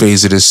next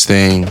phase of this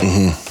thing.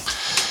 Mm-hmm.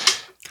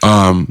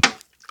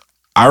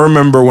 I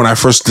remember when I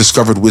first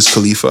discovered Wiz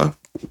Khalifa.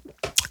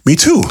 Me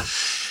too.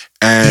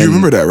 And you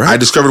remember that, right? I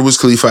discovered Wiz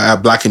Khalifa at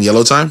Black and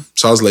Yellow time,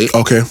 so I was late.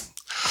 Okay.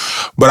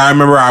 But I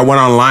remember I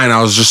went online.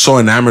 I was just so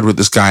enamored with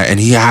this guy, and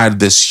he had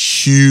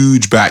this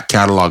huge back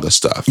catalog of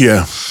stuff.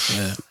 Yeah.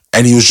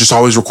 And he was just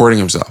always recording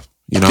himself.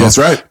 You know? That's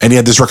right. And he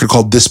had this record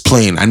called This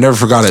Plane. I never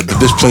forgot it.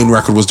 This Plane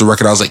record was the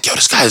record. I was like, yo,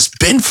 this guy has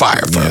been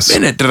fire for a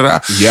minute. Da-da-da.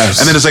 Yes.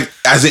 And then it's like,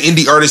 as an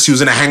indie artist, he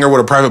was in a hangar with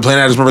a private plane.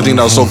 I just remember thinking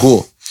that was so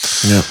cool.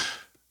 Yeah.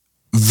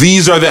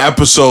 These are the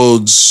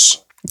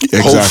episodes,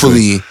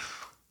 hopefully,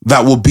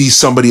 that will be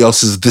somebody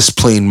else's This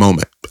Plane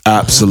moment.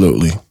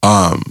 Absolutely.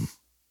 And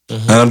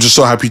I'm just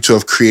so happy to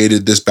have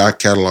created this back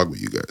catalog with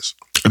you guys.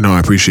 No, I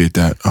appreciate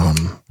that.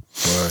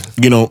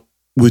 You know,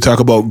 we talk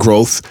about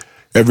growth.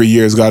 Every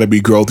year has got to be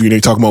growth. You know,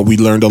 you talk about we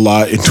learned a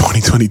lot in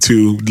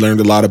 2022.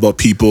 Learned a lot about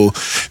people.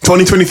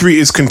 2023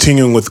 is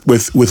continuing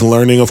with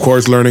learning, of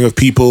course, learning of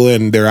people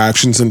and their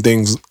actions and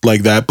things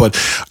like that. But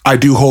I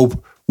do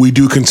hope we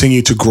do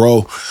continue to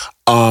grow.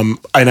 And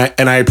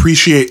I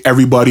appreciate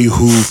everybody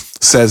who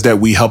says that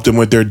we helped them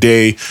with their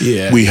day.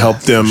 Yeah, we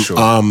helped them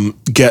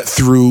get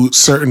through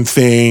certain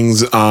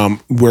things,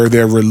 where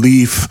their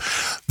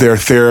relief, their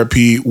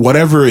therapy,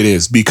 whatever it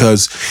is.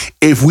 Because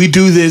if we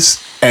do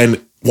this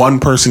and one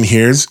person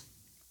hears,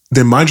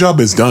 then my job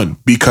is done,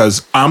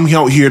 because I'm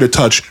out here to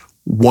touch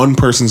one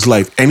person's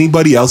life.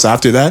 Anybody else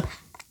after that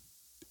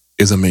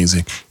is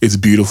amazing. It's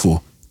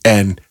beautiful.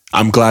 And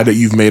I'm glad that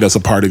you've made us a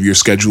part of your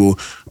schedule,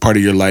 part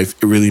of your life.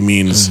 It really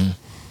means,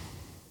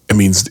 it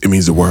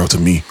means the world to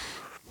me.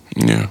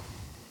 Yeah.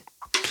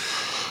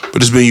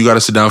 But you got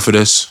to sit down for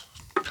this.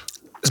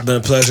 It's been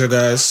a pleasure,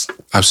 guys.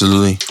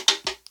 Absolutely.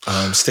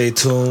 Stay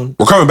tuned.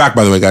 We're coming back,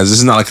 by the way, guys. This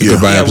is not like a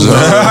goodbye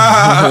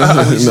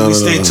episode. No,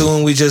 stay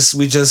tuned. We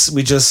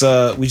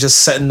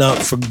just setting up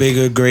for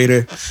bigger,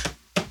 greater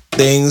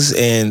things,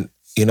 and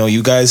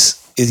you guys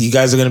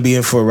are gonna be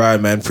in for a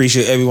ride, man.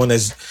 Appreciate everyone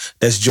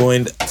that's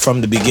joined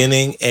from the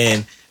beginning,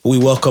 and we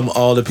welcome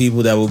all the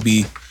people that will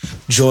be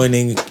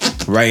joining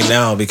right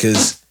now,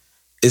 because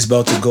it's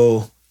about to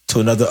go to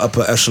another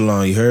upper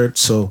echelon. You heard?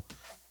 So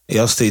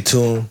y'all stay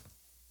tuned.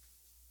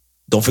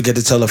 Don't forget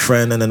to tell a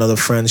friend and another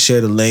friend.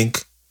 Share the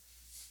link.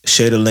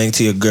 Share the link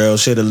to your girl.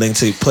 Share the link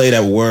to play it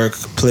at work.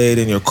 Play it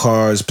in your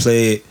cars.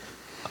 Play it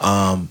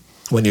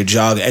when you're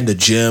jogging and the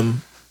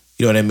gym.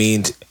 You know what I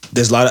mean?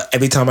 There's a lot of,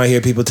 every time I hear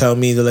people tell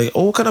me, they're like,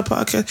 "Oh, what kind of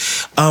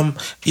podcast?" I'm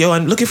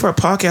looking for a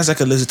podcast I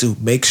can listen to.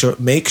 Make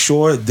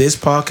sure this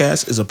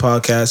podcast is a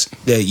podcast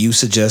that you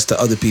suggest to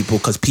other people,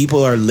 because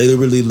people are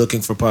literally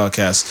looking for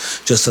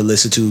podcasts just to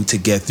listen to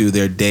get through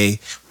their day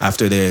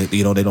after they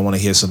don't want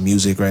to hear some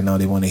music right now.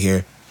 They want to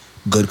hear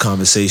good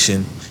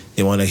conversation.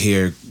 They want to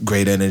hear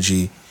great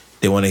energy.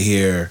 They want to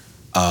hear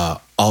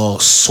all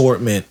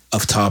assortment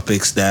of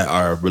topics that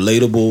are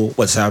relatable,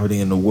 what's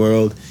happening in the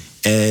world,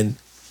 and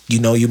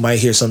you might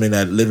hear something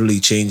that literally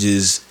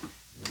changes,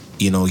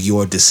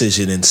 your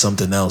decision in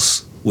something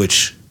else,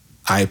 which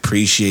I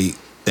appreciate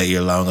that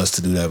you're allowing us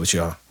to do that with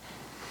y'all.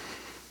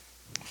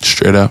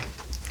 Straight up.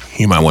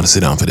 You might want to sit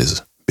down for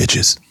this,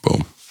 bitches.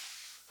 Boom.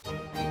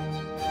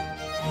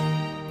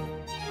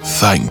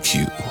 Thank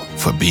you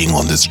for being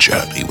on this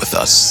journey with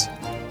us.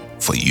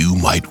 For you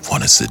might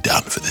want to sit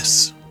down for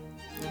this.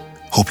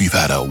 Hope you've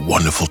had a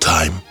wonderful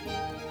time.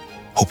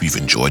 Hope you've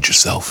enjoyed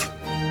yourself.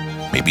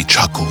 Maybe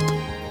chuckled.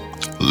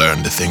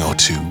 Learned a thing or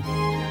two.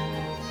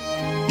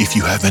 If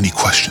you have any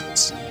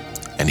questions,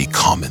 any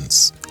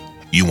comments,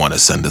 you want to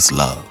send us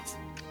love,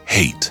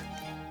 hate,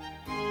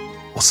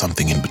 or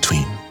something in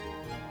between,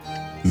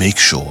 make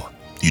sure